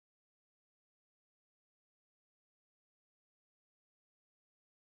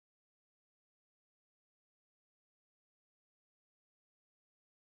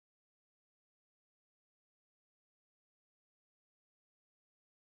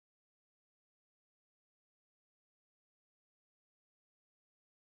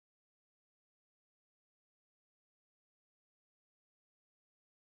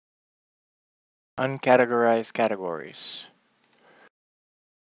 Uncategorized categories.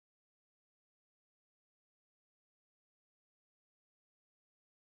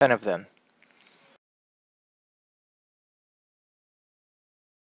 Ten of them.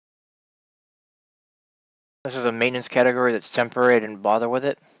 This is a maintenance category that's temporary. I didn't bother with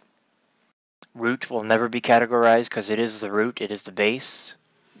it. Root will never be categorized because it is the root. It is the base.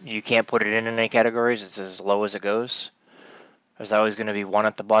 You can't put it in any categories. It's as low as it goes. There's always going to be one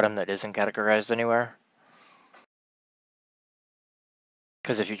at the bottom that isn't categorized anywhere.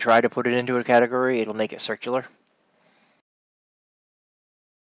 Because if you try to put it into a category, it'll make it circular.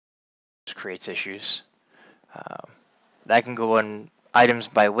 Just creates issues. That can go on items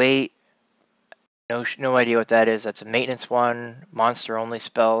by weight. No idea what that is. That's a maintenance one. Monster only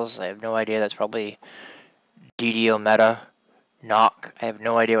spells. I have no idea. That's probably DDO meta. Knock. I have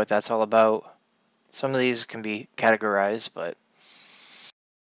no idea what that's all about. Some of these can be categorized, but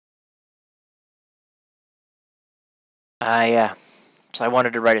yeah. So I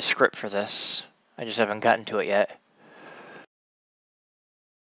wanted to write a script for this. I just haven't gotten to it yet.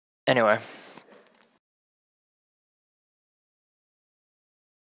 Anyway.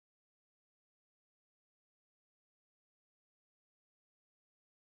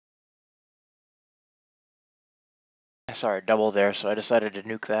 I saw a double there, so I decided to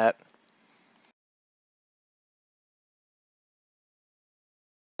nuke that.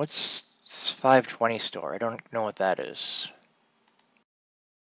 What's 520 store? I don't know what that is.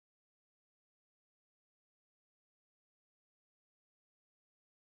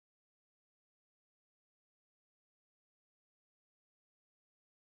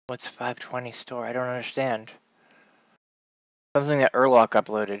 What's 520 store? I don't understand. Something that Urlock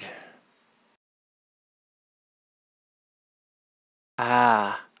uploaded.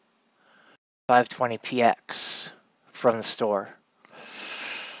 Ah, 520px from the store.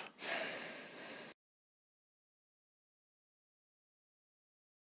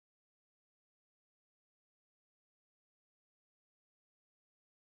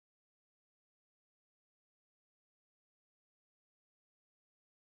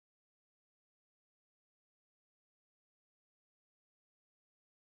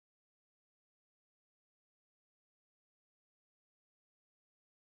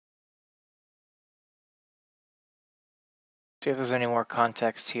 See if there's any more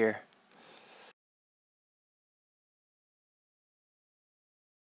context here.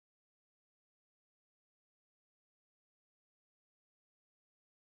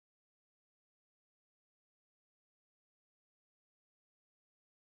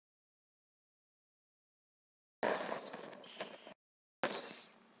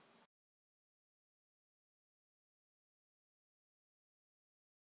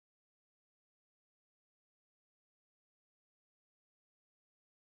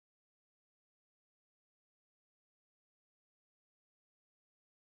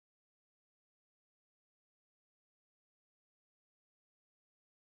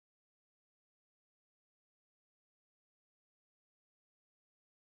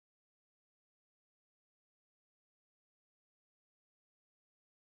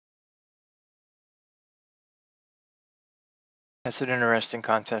 That's an interesting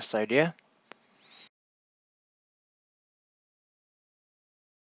contest idea.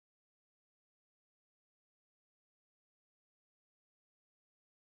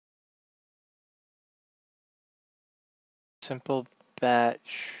 Simple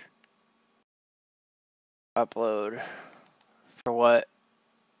batch upload. For what?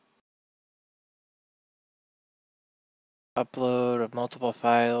 Upload of multiple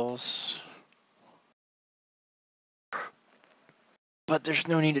files. But there's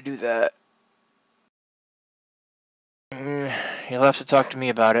no need to do that. You'll have to talk to me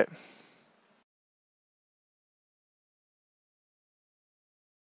about it.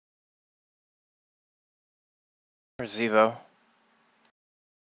 Or Zevo.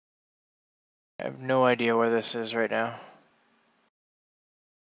 I have no idea where this is right now.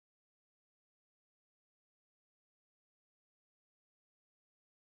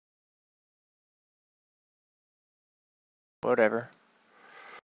 Whatever.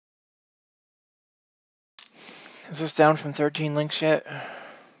 Is this down from 13 links yet?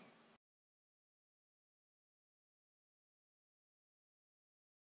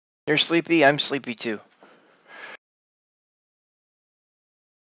 You're sleepy? I'm sleepy too.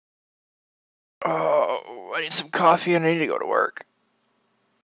 Oh, I need some coffee and I need to go to work.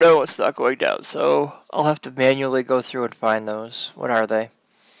 No, it's not going down, so I'll have to manually go through and find those. What are they?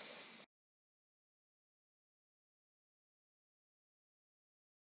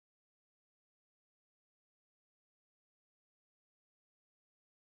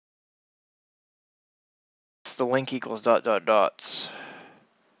 It's the link equals ...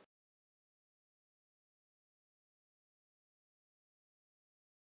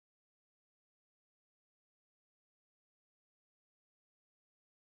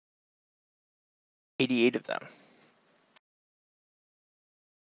 88 of them.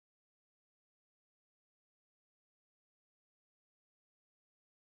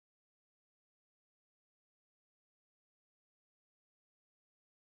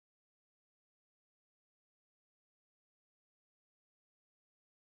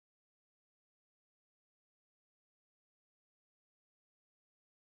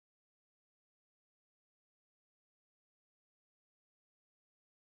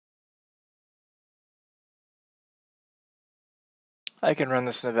 I can run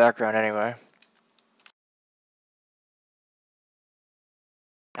this in the background anyway.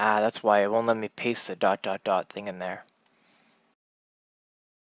 Ah, that's why it won't let me paste the ... thing in there.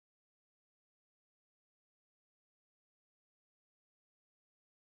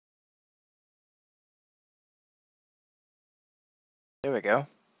 There we go.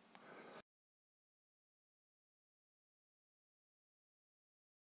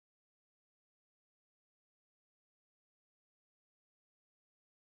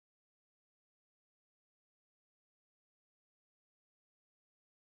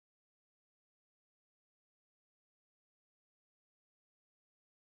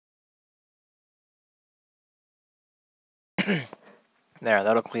 There,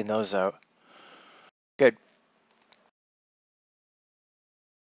 that'll clean those out. Good.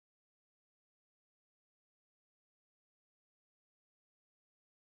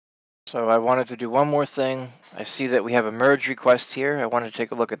 So I wanted to do one more thing. I see that we have a merge request here. I wanted to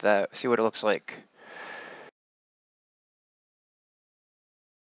take a look at that, see what it looks like.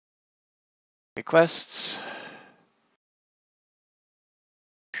 Requests.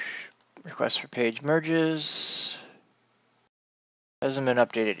 Request for page merges. Hasn't been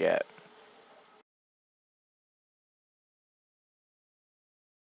updated yet.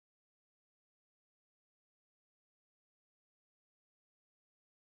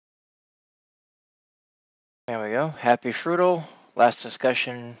 There we go. Happy Fruital. Last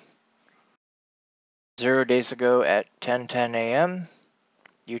discussion 0 days ago at 10:10 a.m.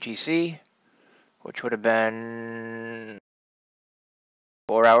 UTC, which would have been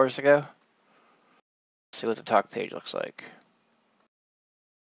 4 hours ago. Let's see what the talk page looks like.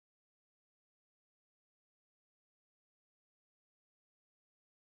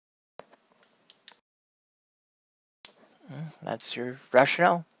 That's your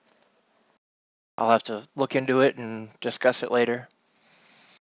rationale. I'll have to look into it and discuss it later.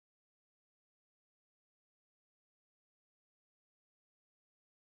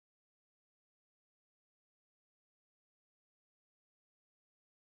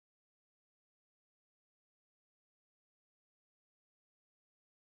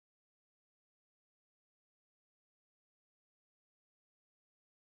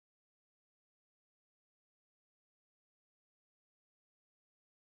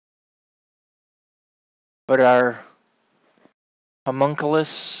 But are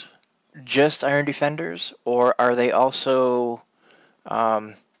homunculus just Iron Defenders, or are they also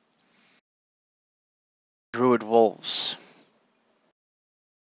Druid Wolves.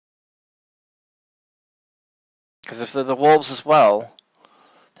 Because if they're the Wolves as well,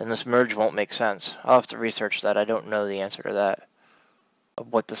 then this merge won't make sense. I'll have to research that. I don't know the answer to that,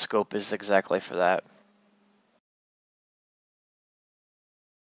 of what the scope is exactly for that.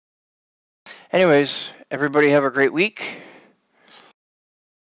 Anyways, everybody have a great week.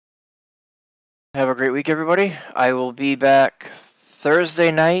 Have a great week, everybody. I will be back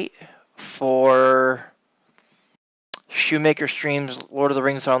Thursday night for ShoeMaker streams Lord of the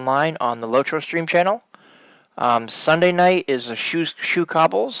Rings Online on the Lotro stream channel. Sunday night is a shoe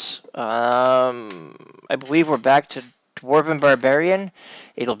cobbles. I believe we're back to Dwarven Barbarian.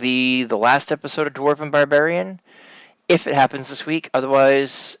 It'll be the last episode of Dwarven Barbarian, if it happens this week.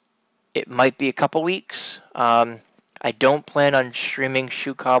 Otherwise, it might be a couple weeks. I don't plan on streaming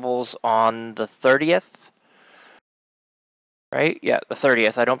shoe cobbles on the 30th. Right? Yeah, the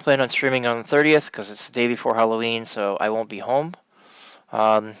 30th. I don't plan on streaming on the 30th because it's the day before Halloween, so I won't be home.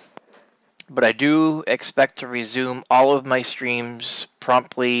 But I do expect to resume all of my streams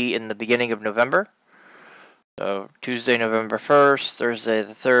promptly in the beginning of November. So Tuesday, November 1st, Thursday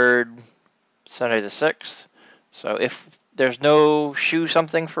the 3rd, Sunday the 6th. So if there's no shoe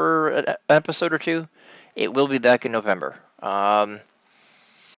something for an episode or two, it will be back in November. Other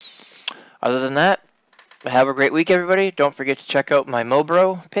than that, have a great week, everybody. Don't forget to check out my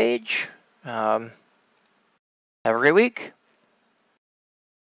Mobro page. Have a great week.